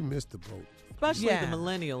 Yes. Oh, she missed the boat. Especially the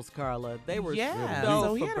millennials, Carla. They were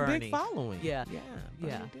so he had a big following. Yeah.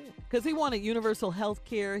 Because he wanted universal health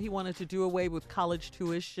care. He wanted to do away with college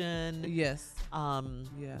tuition. Yes.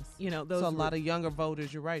 Yes. Those so a lot of younger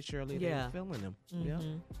voters, you're right, Shirley, they were feeling them. Yeah.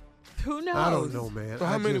 Who knows? I don't know, man. So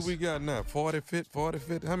how many we got now? 40,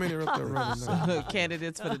 50? How many are up there running now?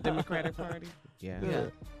 Candidates for the Democratic Party? Yeah.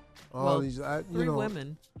 Three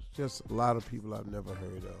women. Just a lot of people I've never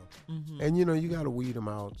heard of. Mm-hmm. And you got to weed them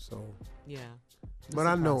out. So yeah. But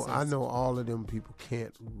I know all of them people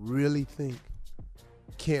can't really think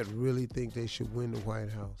they should win the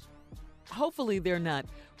White House. Hopefully they're not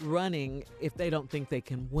running if they don't think they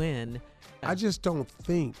can win. I just don't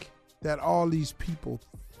think that all these people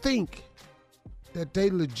think that they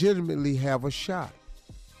legitimately have a shot.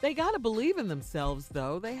 They got to believe in themselves,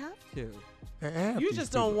 though. They have to. You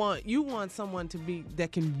just don't want someone to be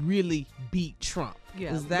that can really beat Trump.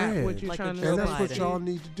 Yeah. Is that what you're trying to say? And that's what y'all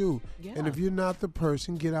need to do. Yeah. And if you're not the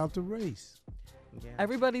person, get out the race. Yeah.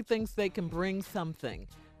 Everybody thinks they can bring something.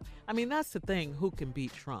 I mean, that's the thing. Who can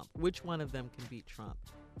beat Trump? Which one of them can beat Trump?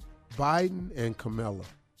 Biden and Kamala.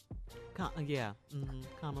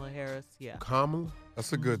 Kamala Harris, yeah. Kamala?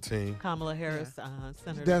 That's a good team. Kamala Harris,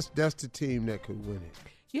 Senator. That's the team that could win it.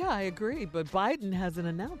 Yeah, I agree. But Biden hasn't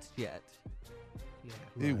announced yet. Yeah.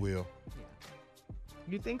 He will. Yeah.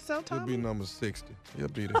 You think so, Tommy? He'll be number 60. He'll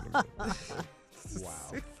beat him. Wow.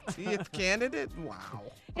 60th candidate? Wow.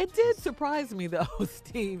 It did surprise me, though,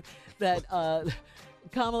 Steve, that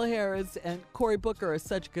Kamala Harris and Cory Booker are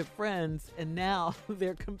such good friends, and now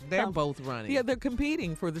they're both running. Yeah, they're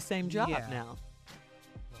competing for the same job Yeah. now.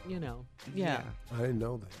 Yeah. I didn't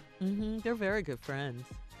know that. Mm-hmm. They're very good friends.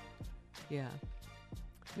 Yeah.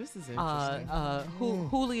 This is interesting.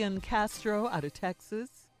 Julian Castro out of Texas.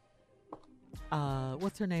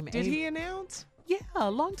 What's her name? Did he announce? Yeah, a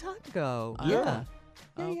long time ago. Yeah.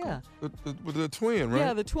 Yeah. The twin, right?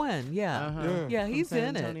 Yeah, the twin. Yeah. Uh-huh. Yeah, he's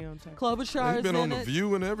in it. Klobuchar He's been is on in The it.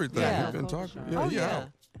 View and everything. Yeah. He's been talking. Oh, Yeah, yeah.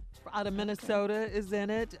 Out of Minnesota is in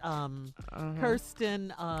it.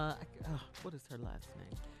 Kirsten, what is her last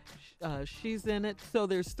name? She's in it. So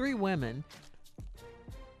there's 3 women.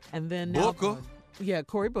 And then now, Booker. Yeah,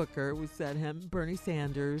 Cory Booker, we said him. Bernie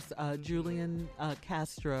Sanders, Julian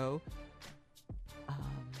Castro.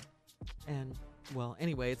 And, well,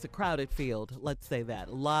 anyway, it's a crowded field. Let's say that.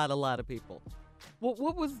 A lot of people.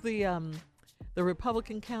 What was the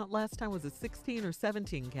Republican count last time? Was it 16 or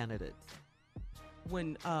 17 candidates?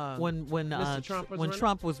 When Mr. Trump was when running?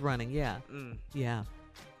 Trump was running, yeah. Yeah.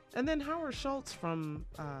 And then Howard Schultz from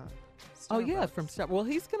Starbucks. Oh, yeah, from Starbucks. Well,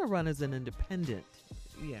 he's going to run as an independent.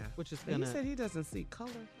 Yeah. Which is But going he to... said he doesn't see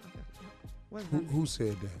color. Who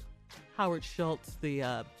said that? Howard Schultz,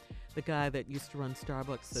 the guy that used to run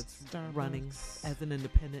Starbucks that's Starbucks. running as an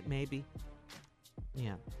independent, maybe.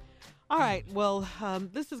 Yeah. All right. Well,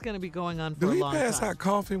 this is going to be going on for a long time. Do he pass hot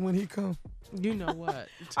coffee when he comes? You know what?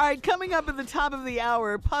 All right, coming up at the top of the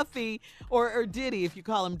hour, Puffy, or Diddy, if you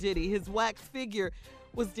call him Diddy, his wax figure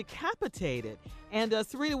was decapitated. And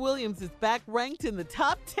Serena Williams is back ranked in the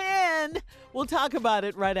top 10. We'll talk about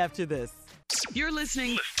it right after this. You're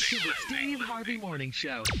listening to the Steve Harvey Morning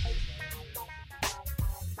Show.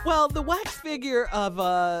 Well, the wax figure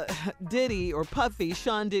of Diddy, or Puffy,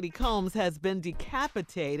 Sean Diddy Combs, has been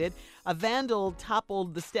decapitated. A vandal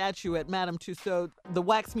toppled the statue at Madame Tussauds, the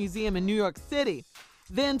Wax Museum in New York City,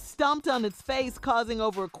 then stomped on its face, causing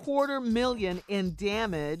over $250,000 in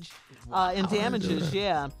damage. Damages,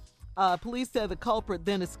 yeah. Police said the culprit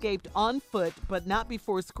then escaped on foot, but not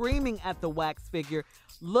before screaming at the wax figure,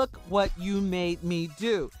 "Look what you made me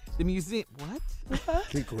do." The museum... What?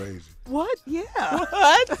 He crazy. What? Yeah.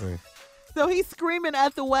 What? So he's screaming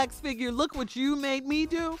at the wax figure, "Look what you made me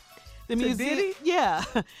do." The museum, Diddy? yeah.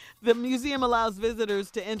 The museum allows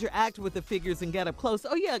visitors to interact with the figures and get up close.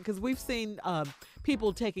 Oh yeah, because we've seen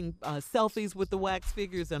people taking selfies with the wax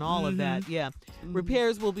figures and all of that. Yeah.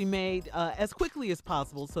 Repairs will be made as quickly as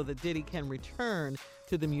possible so that Diddy can return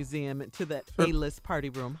to the museum, to that A-list party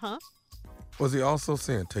room, huh? Was he also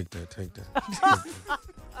saying, take that, take that,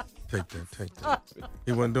 take that, take that?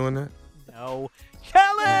 He wasn't doing that? No.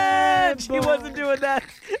 Challenge! He wasn't doing that.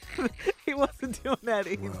 He wasn't doing that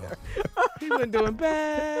either. He wasn't doing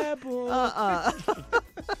bad boy.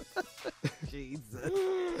 Jesus.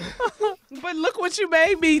 But look what you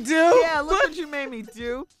made me do. Yeah, look what you made me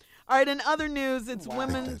do. All right, in other news, it's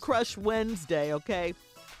Women Crush Wednesday, okay?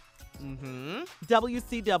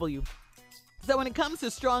 WCW. So when it comes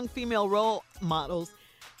to strong female role models,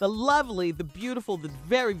 the lovely, the beautiful, the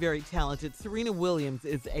very, very talented Serena Williams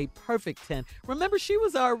is a perfect 10. Remember, she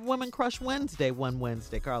was our Women Crush Wednesday one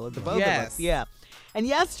Wednesday, Carla, the both of us. Yeah. And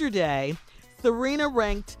yesterday, Serena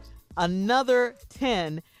ranked another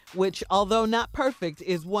 10 which, although not perfect,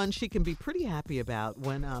 is one she can be pretty happy about.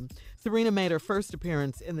 When Serena made her first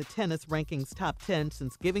appearance in the tennis rankings top 10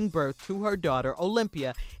 since giving birth to her daughter,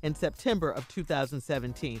 Olympia, in September of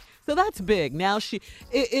 2017. So that's big. Now she's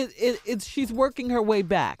working her way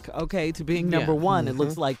back, okay, to being number one, it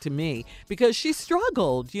looks like to me, because she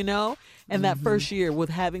struggled, you know, in that first year with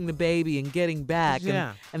having the baby and getting back,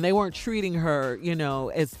 and they weren't treating her, you know,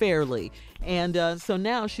 as fairly. And so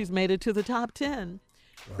now she's made it to the top 10.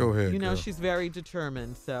 Go ahead. You know, girl. she's very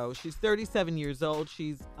determined. So she's 37 years old.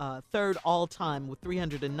 She's third all time with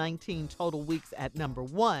 319 total weeks at number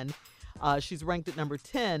one. She's ranked at number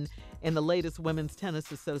 10 in the latest Women's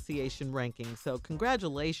Tennis Association ranking. So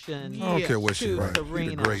congratulations. I don't care what she to ranked. Serena.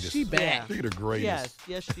 She's the greatest. She bad. She's the greatest.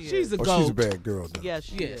 Yes, she is. She's a goat. She's a bad girl, though. Yes,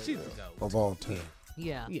 she is. She's a goat. Of all time.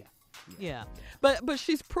 Yeah. But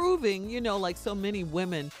she's proving, you know, like so many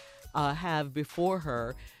women have before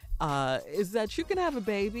her, is that you can have a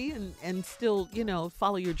baby and still, you know,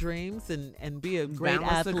 follow your dreams and be a great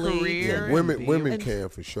Balance a athlete. career. Yeah, women can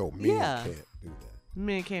for sure. Men Yeah. can't do that.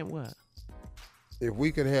 Men can't what? If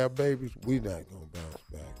we can have babies, we not gonna bounce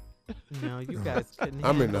back. No, you guys couldn't.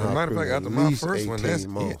 I'm in the As a matter of hospital fact, at after my least first 18 one, that's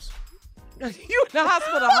months. You in the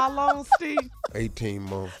hospital how long, Steve? 18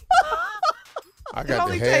 months. I It got to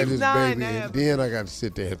only have takes this 9 baby, to and have then I got to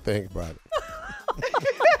sit there and think about it.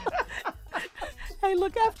 Hey,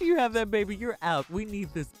 look, after you have that baby, you're out. We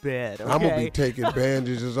need this bed, okay? I'm gonna be taking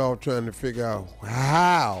bandages off, trying to figure out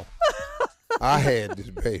how I had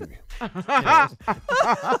this baby.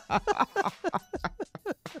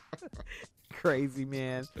 Crazy,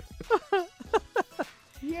 man.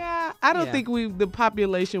 Yeah, I don't think the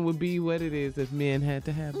population would be what it is if men had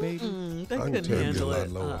to have babies. They I can couldn't tell you handle a lot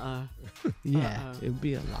it. lower. Yeah, it'd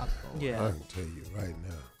be a lot lower. Yeah. I can tell you right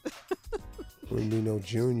now. Wouldn't be no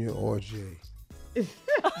Junior or Jay.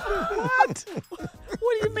 What? What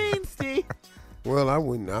do you mean, Steve? Well, I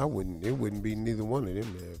wouldn't. It wouldn't be neither one of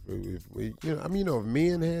them there. If we, you know, I mean, you know, if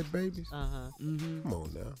men had babies, come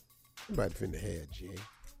on now, somebody finna have Jay.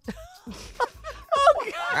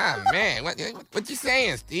 Ah, man, what you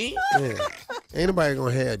saying, Steve? Yeah. Ain't nobody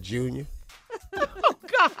gonna have Junior. Oh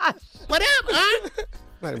gosh. What up, huh?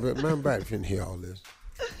 But nobody finna hear all this.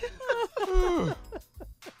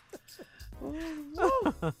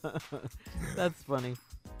 That's funny.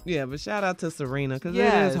 Yeah, but shout out to Serena because it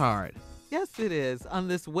Yes. is hard. Yes, it is. On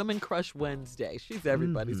this Women Crush Wednesday. She's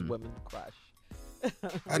everybody's women crush.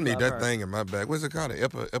 I need love that her. thing in my back. What's it called? An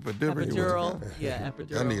epidural? Epidural. Yeah,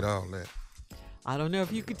 epidural. I need all that. I don't know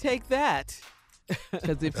if you could take that.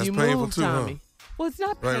 Because if That's you painful move, too, huh? Tommy. Well, it's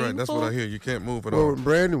not painful. Right. That's what I hear. You can't move at Well, all. when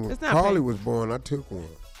Brandon was It's not Carly painful. was born, I took one.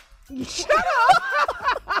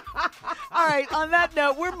 All right, on that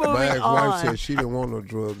note, we're moving My ex-wife on. said she didn't want no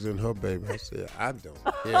drugs in her baby. I said, I don't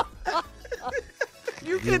care.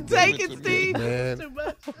 You can take it, Steve. Man,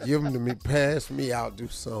 give them to me, pass me out, do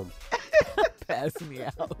something. Pass me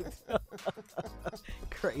out.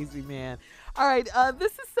 Crazy, man. All right,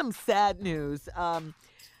 this is some sad news.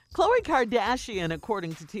 Khloe Kardashian,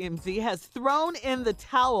 according to TMZ, has thrown in the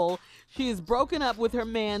towel. She has broken up with her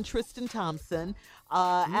man, Tristan Thompson,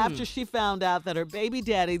 after she found out that her baby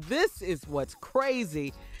daddy, this is what's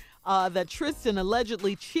crazy, that Tristan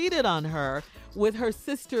allegedly cheated on her with her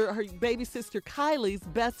sister, her baby sister Kylie's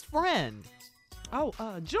best friend. Oh,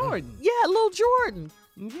 Jordan. Yeah, little Jordan.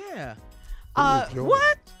 Yeah. Jordan?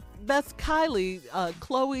 What? That's Kylie,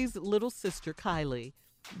 Chloe's little sister, Kylie.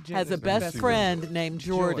 Has a best friend named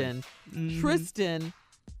Jordan. Tristan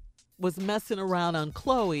was messing around on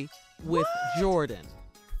Chloe with Jordan.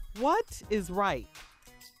 What is right?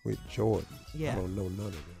 With Jordan. Yeah. I don't know none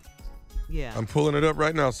of that. Yeah. I'm pulling it up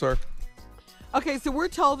right now, sir. Okay, so we're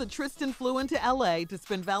told that Tristan flew into L.A. to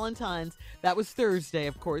spend Valentine's. That was Thursday,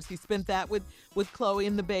 of course. He spent that with Chloe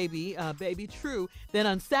and the baby, baby True. Then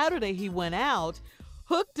on Saturday, he went out,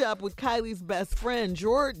 hooked up with Kylie's best friend,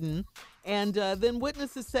 Jordan. And then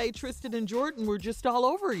witnesses say Tristan and Jordan were just all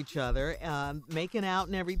over each other, making out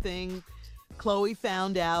and everything. Chloe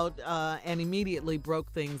found out and immediately broke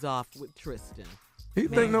things off with Tristan. He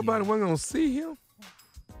think nobody wasn't going to see him?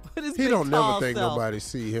 With his He big, don't never tall think self. nobody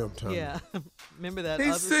see him, Tommy. Yeah. Remember that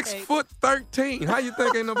He's other 6'13". How you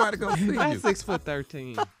think ain't nobody going to see I'm you?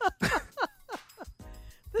 6'13".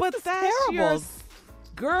 But That's terrible. your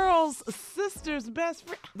girl's sister's best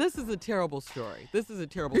friend. This is a terrible story. This is a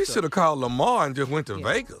terrible He story. should have called Lamar and just went to Yeah.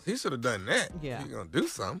 Vegas. He should have done that. Yeah. He's going to do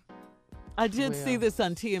something. I did see this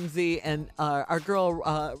on TMZ, and our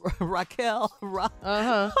girl Raquel,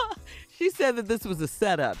 she said that this was a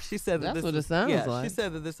setup. She said that That's this what was, it sounds yeah, like. She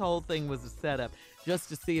said that this whole thing was a setup just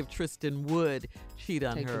to see if Tristan would cheat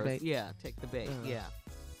on Take the her. bait. Yeah, take the bait. Yeah.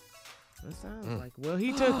 That sounds like. Well,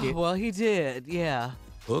 he took it. Well, he did. Yeah.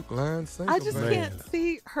 Hook, line, sinker. I just baby. can't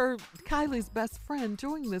see Kylie's best friend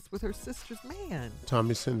doing this with her sister's man.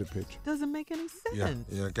 Tommy, send a picture. Doesn't make any sense.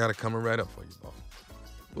 Yeah, got it coming right up for you, boss.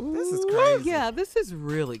 This is crazy. Yeah, this is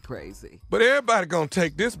really crazy. But everybody gonna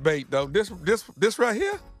take this bait though. This right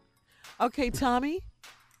here. Okay, Tommy.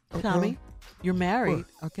 Okay. Tommy, you're married,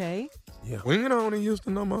 okay? Yeah. We ain't on in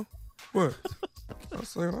Houston no more. What?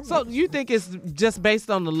 So you think it's just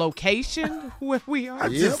based on the location where we are?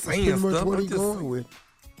 I'm just saying pretty much stuff. what I'm he just going saying- with.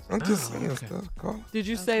 I'm just saying stuff, Carl. Did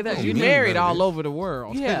you say that? You mean married none of all this. over the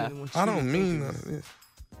world. Yeah. I don't mean none of this.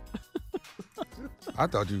 I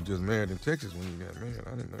thought you were just married in Texas when you got married.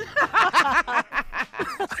 I didn't know.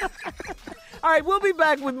 All right, we'll be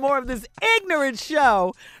back with more of this ignorant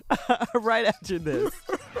show right after this.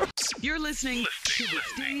 You're listening to the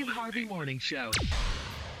Steve Harvey Morning Show.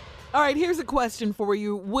 All right, here's a question for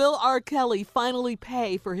you. Will R. Kelly finally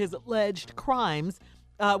pay for his alleged crimes?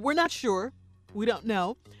 We're not sure. We don't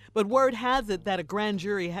know. But word has it that a grand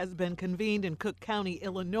jury has been convened in Cook County,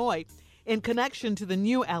 Illinois, in connection to the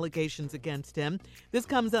new allegations against him. This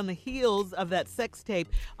comes on the heels of that sex tape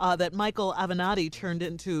that Michael Avenatti turned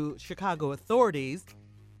into Chicago authorities.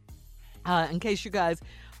 In case you guys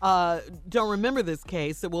don't remember this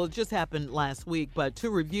case, well, it just happened last week, but to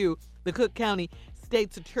review, the Cook County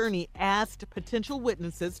State's attorney asked potential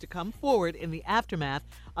witnesses to come forward in the aftermath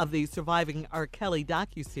of the Surviving R. Kelly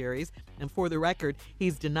docuseries. And for the record,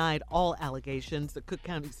 he's denied all allegations. The Cook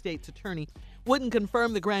County State's attorney wouldn't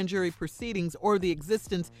confirm the grand jury proceedings or the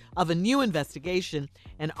existence of a new investigation.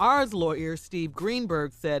 And R's lawyer, Steve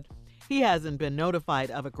Greenberg, said he hasn't been notified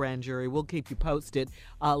of a grand jury. We'll keep you posted.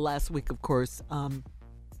 Last week, of course,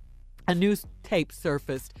 a news tape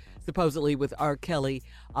surfaced supposedly with R. Kelly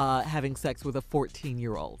having sex with a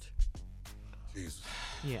 14-year-old. Jesus.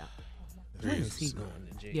 Yeah. When is he going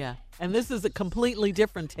to jail? Yeah. And this is a completely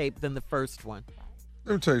different tape than the first one.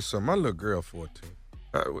 Let me tell you something. My little girl, 14.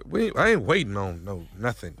 I ain't waiting on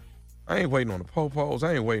nothing. I ain't waiting on the po-pos.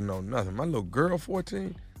 I ain't waiting on nothing. My little girl,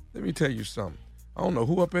 14, let me tell you something. I don't know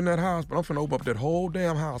who up in that house, but I'm finna open up that whole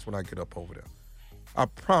damn house when I get up over there. I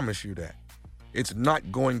promise you that. It's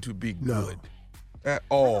not going to be good at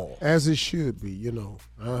all. As it should be, you know.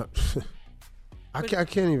 I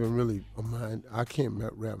can't even really mind. I can't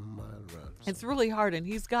wrap my mind around it. It's really hard, and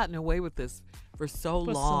he's gotten away with this for so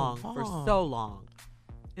long.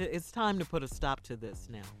 It's time to put a stop to this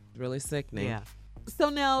now. It's really sickening. Yeah. So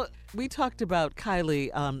now, we talked about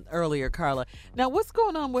Kylie earlier, Carla. Now, what's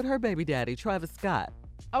going on with her baby daddy, Travis Scott?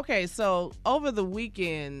 Okay, so over the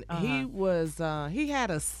weekend, he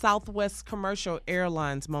had a Southwest Commercial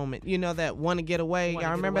Airlines moment. You know that "Want to Get Away"?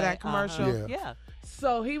 Y'all remember that commercial? Yeah.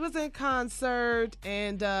 So he was in concert,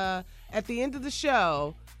 and at the end of the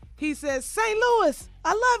show, he says, "St. Louis,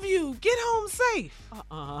 I love you. Get home safe."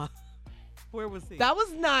 Where was he? That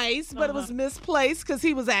was nice, but it was misplaced because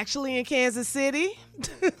he was actually in Kansas City,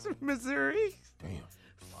 Missouri. Damn.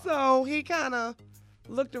 So he kind of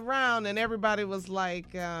looked around, and everybody was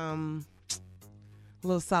like,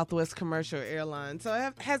 little Southwest Commercial Airlines.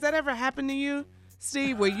 So has that ever happened to you,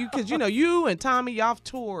 Steve? Where because you and Tommy, y'all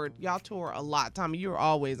tour a lot. Tommy, you're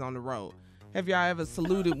always on the road. Have y'all ever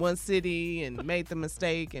saluted one city and made the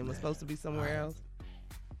mistake and was supposed to be somewhere else?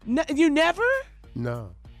 No, you never?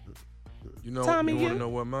 No. You know, Tommy, you want you? to know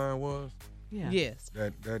what mine was? Yeah. Yes.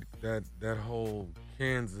 That whole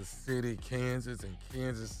Kansas City, Kansas, and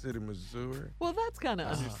Kansas City, Missouri. Well, that's kind of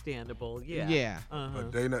understandable. Yeah. Yeah.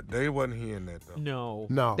 But they wasn't hearing that though.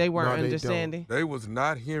 No. They weren't no, understanding. They was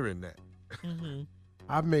not hearing that. Mm-hmm.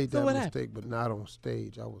 I made So that what mistake, but not on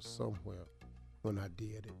stage. I was somewhere when I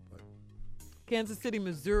did it. But Kansas City,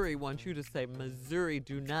 Missouri wants you to say Missouri.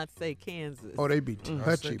 Do not say Kansas. they be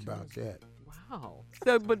touchy about that. Wow.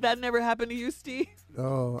 So, but that never happened to you, Steve?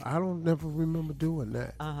 Oh, I don't never remember doing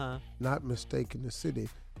that. Not mistaking the city.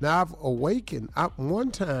 Now I've awakened.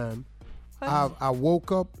 One time, I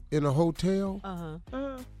woke up in a hotel.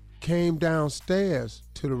 Came downstairs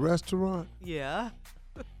to the restaurant. Yeah.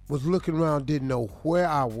 Was looking around, didn't know where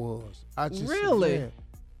I was. I just Really? Man.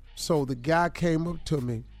 So the guy came up to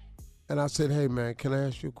me, and I said, "Hey man, can I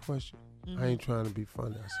ask you a question?" I ain't trying to be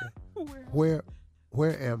funny. I said, "Where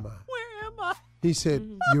am I?" Where am I? He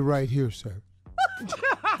said, "You're right here, sir."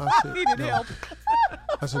 I said, Needed "No." help.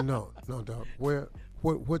 I said, no, dog.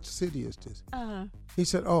 What city is this? Uh-huh. He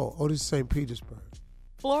said, oh, this is St. Petersburg.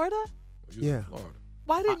 Florida? Yeah. Florida.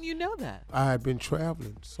 Why didn't you know that? I had been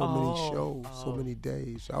traveling so many shows, so many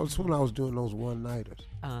days. I was when I was doing those one-nighters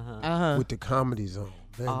with the Comedy Zone.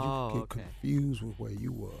 Man, you could get confused with where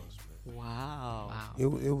you was, man. Wow. It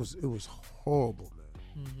was horrible,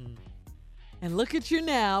 man. And look at you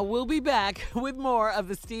now. We'll be back with more of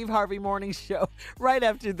the Steve Harvey Morning Show right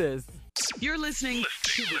after this. You're listening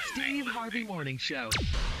to the Steve Harvey Morning Show.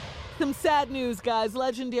 Some sad news, guys.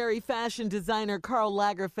 Legendary fashion designer Karl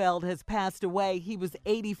Lagerfeld has passed away. He was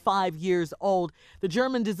 85 years old. The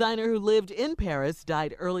German designer who lived in Paris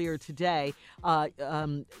died earlier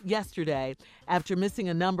yesterday, after missing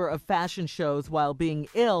a number of fashion shows while being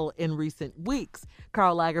ill in recent weeks.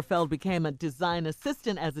 Karl Lagerfeld became a design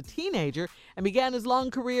assistant as a teenager and began his long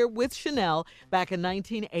career with Chanel back in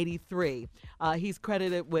 1983. He's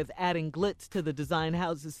credited with adding glitz to the design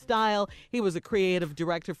house's style. He was a creative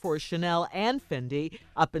director for Chanel and Fendi.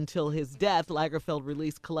 Up until his death, Lagerfeld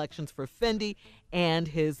released collections for Fendi and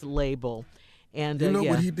his label. And you know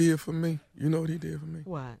what he did for me? You know what he did for me?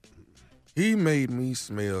 What? He made me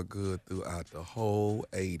smell good throughout the whole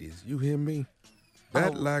 80s. You hear me?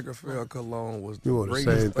 That Lagerfeld cologne was the You greatest.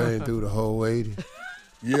 want the same thing through the whole 80s?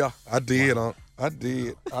 Yeah, I did. I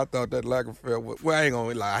did. I thought that Lagerfeld was, well, I ain't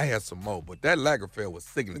gonna lie, I had some more, but that Lagerfeld was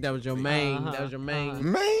signature. That was your main. That was your main.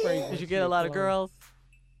 Man. Did you get a lot of girls?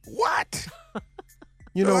 What?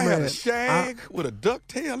 You know, I had man, a shag with a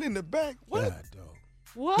ducktail in the back. What? God, dog.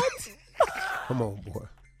 What? Come on, boy.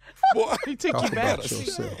 Boy, He took Talk you back. about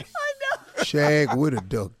yourself. Shag with a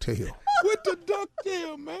ducktail. with the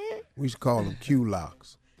ducktail, man. We used to call them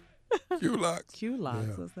Q-locks. Q-locks. Q-locks.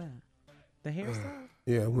 Yeah. What's that? The hairstyle?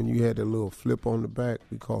 Yeah, when you had that little flip on the back,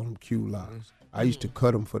 we call them Q-locks. I used to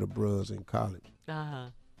cut them for the bros in college. Uh-huh.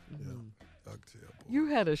 Ducktail, boy. You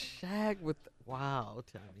had a shag with, wow,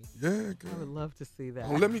 Tommy. Yeah, I girl. would love to see that.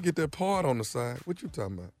 Oh, let me get that part on the side. What you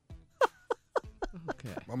talking about? Okay.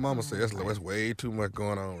 My mama said that's way too much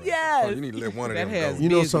going on. Right Yes. now. You need to let one of That them has go. You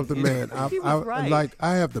know busy. something, man? He was right.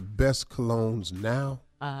 I have the best colognes now.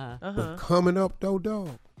 Uh-huh. But coming up, though,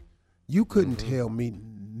 dog, you couldn't tell me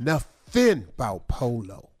nothing about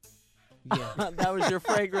Polo. Yeah. That was your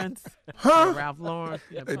fragrance. Huh? Ralph Lauren.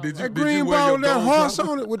 Yeah, Hey, did you, That did green you wear ball, your that gold horse top?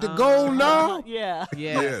 on it with the gold knob. Yeah.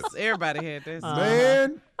 Yes. Everybody had that.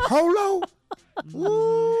 Man, Polo.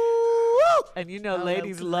 Woo! And you know, I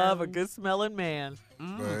ladies love love a colognes. good smelling man.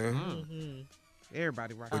 Man.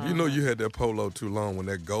 Everybody rock. But you know you had that polo too long when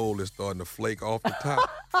that gold is starting to flake off the top.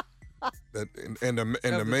 And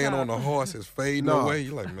the man on the horse is fading No. away.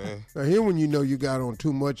 You're like, man. Now, here when you know you got on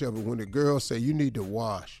too much of it, when the girls say you need to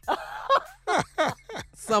wash.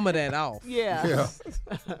 Some of that off. Yeah. Yeah.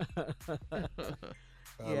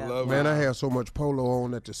 Yeah. I love Man, it. I had so much Polo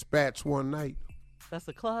on at the Spats one night. That's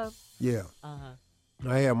a club. Yeah. Uh-huh.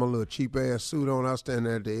 I had my little cheap ass suit on. I was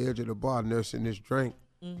standing at the edge of the bar nursing this drink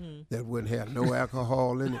Mm-hmm. that wouldn't have no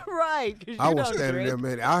alcohol in it. Right. 'Cause I you was don't standing there,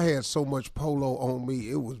 drink. man. I had so much Polo on me,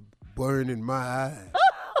 it was burning my eyes.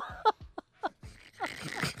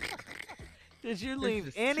 Did you This leave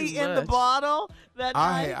is any too in the much. bottle that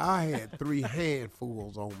night? I had 3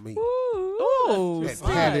 handfuls on me. Ooh, That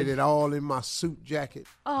son. patted it all in my suit jacket.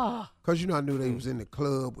 Oh, Cause you know I knew they was in the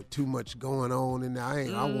club with too much going on, and I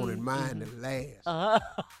wanted mine to last.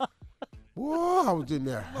 Boy, I was in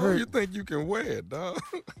there Oh, hurt. you think you can wear it, dog?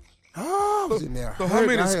 Oh, I was in there So hurt. how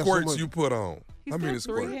many I had so squirts much- you put on? he How many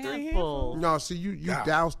said 3 squirts? handfuls. No, see, you Yeah.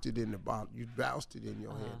 doused it in the bottle. You doused it in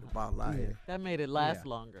your hand, the bottle I had. That made it last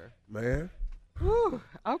longer. Man, Whew,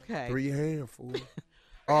 okay. 3 handfuls.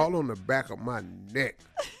 All on the back of my neck.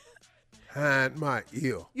 Behind my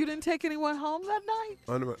ear. You didn't take anyone home that night?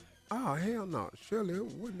 Under my, oh, hell no. Shirley, it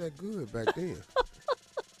wasn't that good back then.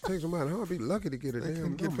 Take somebody home. I'd be lucky to get a They damn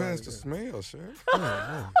couldn't get nobody past the there. smell, sure.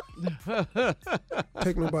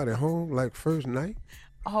 Take nobody home like first night.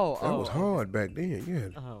 Oh, That was hard back then. You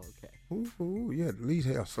had, Oh, okay. you had to at least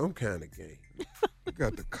have some kind of game. You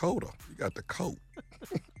got the coat. You got the coat.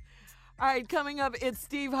 All right, coming up, it's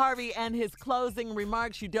Steve Harvey and his closing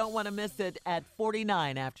remarks. You don't want to miss it at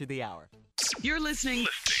 49 after the hour. You're listening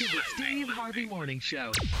to the Steve Harvey Morning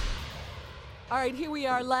Show. All right, here we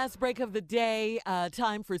are, last break of the day.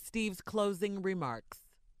 Time for Steve's closing remarks.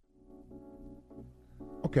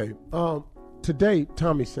 Okay. Today,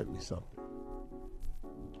 Tommy sent me something.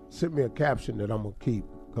 Sent me a caption that I'm going to keep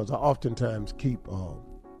because I oftentimes keep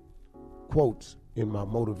quotes in my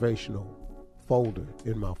motivational folder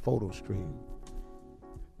in my photo stream.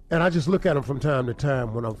 And I just look at them from time to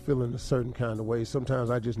time when I'm feeling a certain kind of way. Sometimes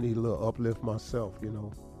I just need a little uplift myself, you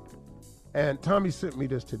know. And Tommy sent me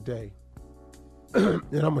this today, and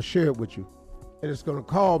I'm going to share it with you. And it's going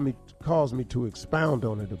to cause me to expound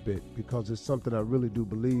on it a bit because it's something I really do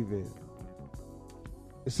believe in.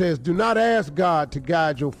 It says, do not ask God to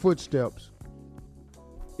guide your footsteps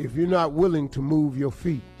if you're not willing to move your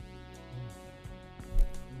feet.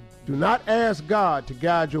 Do not ask God to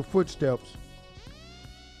guide your footsteps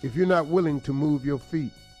if you're not willing to move your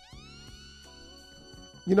feet.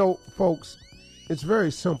 You know, folks, it's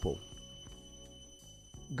very simple.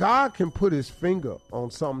 God can put his finger on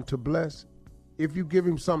something to bless if you give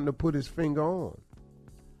him something to put his finger on.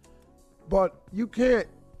 But you can't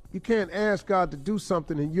ask God to do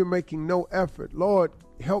something and you're making no effort. Lord,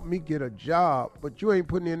 help me get a job, but you ain't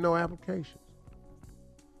putting in no applications.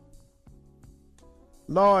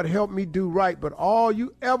 Lord, help me do right, but all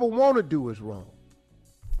you ever want to do is wrong.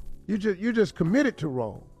 You're just committed to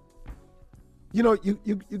wrong. You know,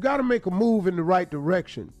 you got to make a move in the right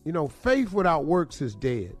direction. You know, faith without works is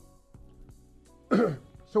dead.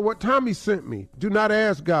 So what Tommy sent me, do not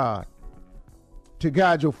ask God to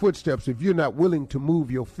guide your footsteps if you're not willing to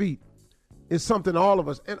move your feet. It's something all of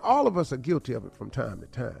us are guilty of it from time to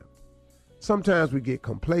time. Sometimes we get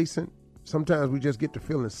complacent. Sometimes we just get to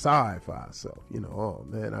feeling sorry for ourselves. You know, oh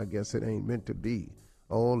man, I guess it ain't meant to be.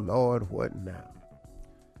 Oh Lord, what now?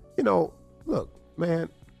 You know, look, man,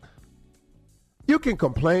 you can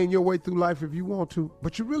complain your way through life if you want to,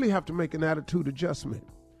 but you really have to make an attitude adjustment.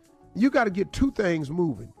 You got to get two things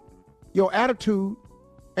moving, your attitude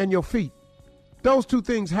and your feet. Those two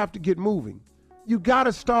things have to get moving. You got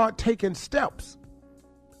to start taking steps.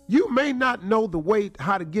 You may not know the way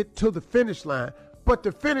how to get to the finish line, but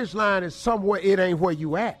the finish line is somewhere it ain't where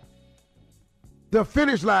you at. The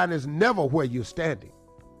finish line is never where you're standing.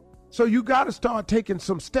 So you got to start taking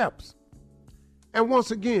some steps. And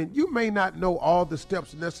once again, you may not know all the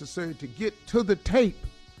steps necessary to get to the tape,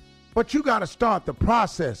 but you got to start the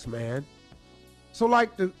process, man. So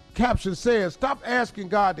like the caption says, stop asking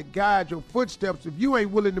God to guide your footsteps if you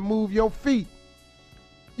ain't willing to move your feet.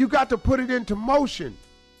 You got to put it into motion.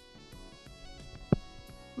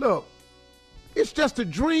 Look, it's just a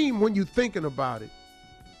dream when you're thinking about it.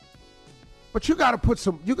 But you got to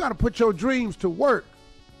put your dreams to work.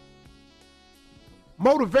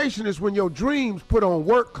 Motivation is when your dreams put on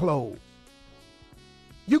work clothes.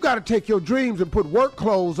 You got to take your dreams and put work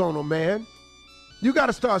clothes on them, man. You got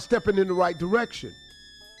to start stepping in the right direction.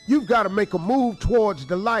 You've got to make a move towards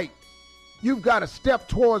the light. You've got to step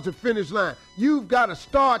towards the finish line. You've got to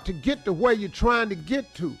start to get to where you're trying to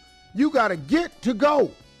get to. You got to get to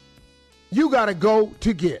go. You got to go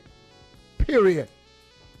to get. Period.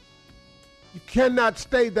 You cannot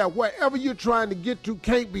stay that wherever you're trying to get to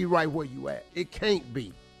can't be right where you at. It can't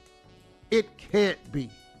be. It can't be.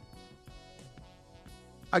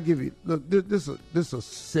 I give you, look, this is a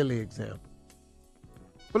silly example.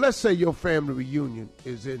 But let's say your family reunion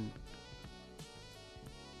is in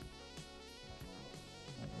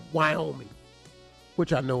Wyoming,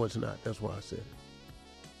 which I know it's not. That's why I said it.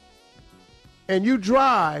 And you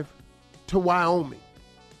drive to Wyoming.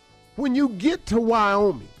 When you get to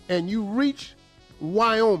Wyoming and you reach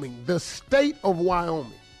Wyoming, the state of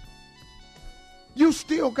Wyoming, you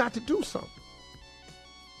still got to do something.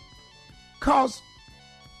 Because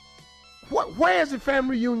where's the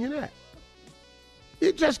family reunion at?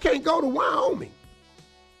 You just can't go to Wyoming.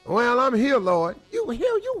 Well, I'm here, Lord. You here?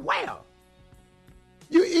 You where?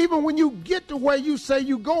 You even when you get to where you say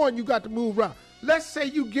you going, you got to move around. Let's say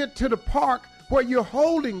you get to the park where you're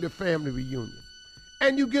holding the family reunion,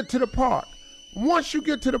 and you get to the park. Once you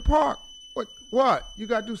get to the park, what? You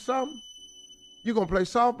got to do something? You going to play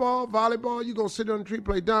softball, volleyball, you going to sit on the tree,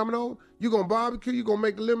 play domino, you going to barbecue, you going to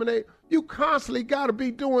make lemonade. You constantly got to be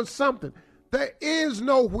doing something. There is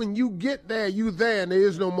no, when you get there, you there, and there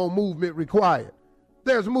is no more movement required.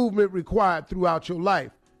 There's movement required throughout your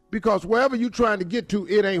life, because wherever you're trying to get to,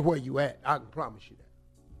 it ain't where you at. I can promise you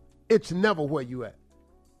that. It's never where you at.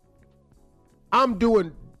 I'm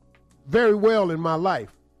doing very well in my life.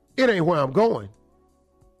 It ain't where I'm going.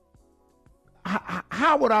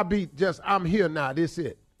 How would I be just, I'm here now, this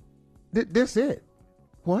it? This it?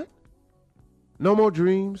 What? No more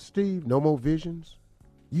dreams, Steve, no more visions.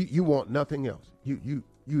 You want nothing else. You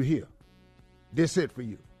here. This it for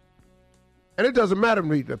you. And it doesn't matter to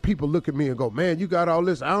me that people look at me and go, man, you got all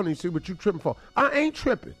this. I don't even see what you tripping for. I ain't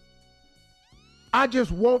tripping. I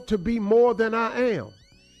just want to be more than I am.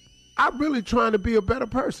 I'm really trying to be a better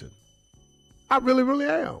person. I really, really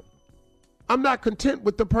am. I'm not content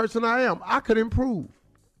with the person I am. I could improve.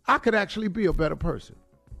 I could actually be a better person.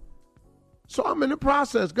 So I'm in the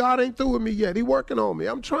process. God ain't through with me yet. He working on me.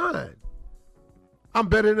 I'm trying. I'm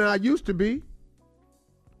better than I used to be.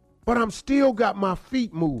 But I'm still got my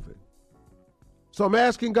feet moving. So I'm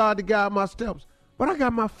asking God to guide my steps. But I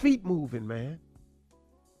got my feet moving, man.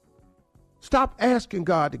 Stop asking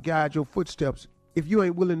God to guide your footsteps if you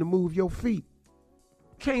ain't willing to move your feet.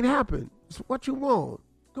 Can't happen. It's what you want.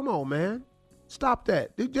 Come on, man. Stop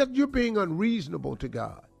that. You're being unreasonable to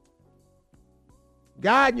God.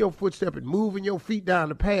 Guiding your footstep and moving your feet down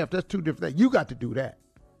the path, that's two different things. You got to do that.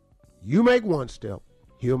 You make one step.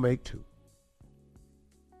 he'll make 2.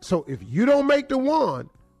 So if you don't make the 1,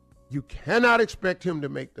 you cannot expect him to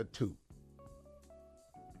make the 2.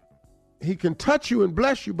 He can touch you and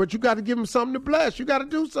bless you, but you got to give him something to bless. You got to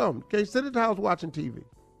do something. Can't sit at the house watching TV.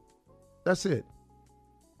 That's it.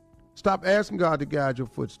 Stop asking God to guide your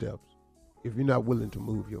footsteps if you're not willing to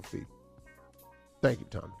move your feet. Thank you,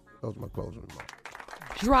 Tommy. Those are my closing remarks.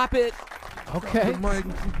 Drop it. Okay.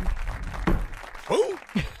 Boom.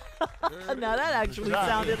 Now that actually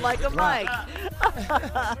sounded like a mic.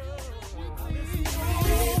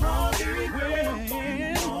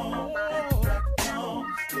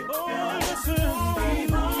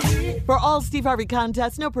 For all Steve Harvey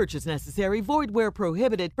contests, no purchase necessary, void where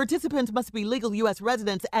prohibited. Participants must be legal U.S.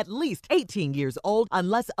 residents at least 18 years old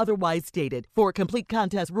unless otherwise stated. For complete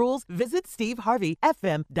contest rules, visit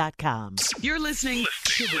SteveHarveyFM.com. You're listening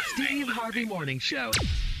to the Steve Harvey Morning Show.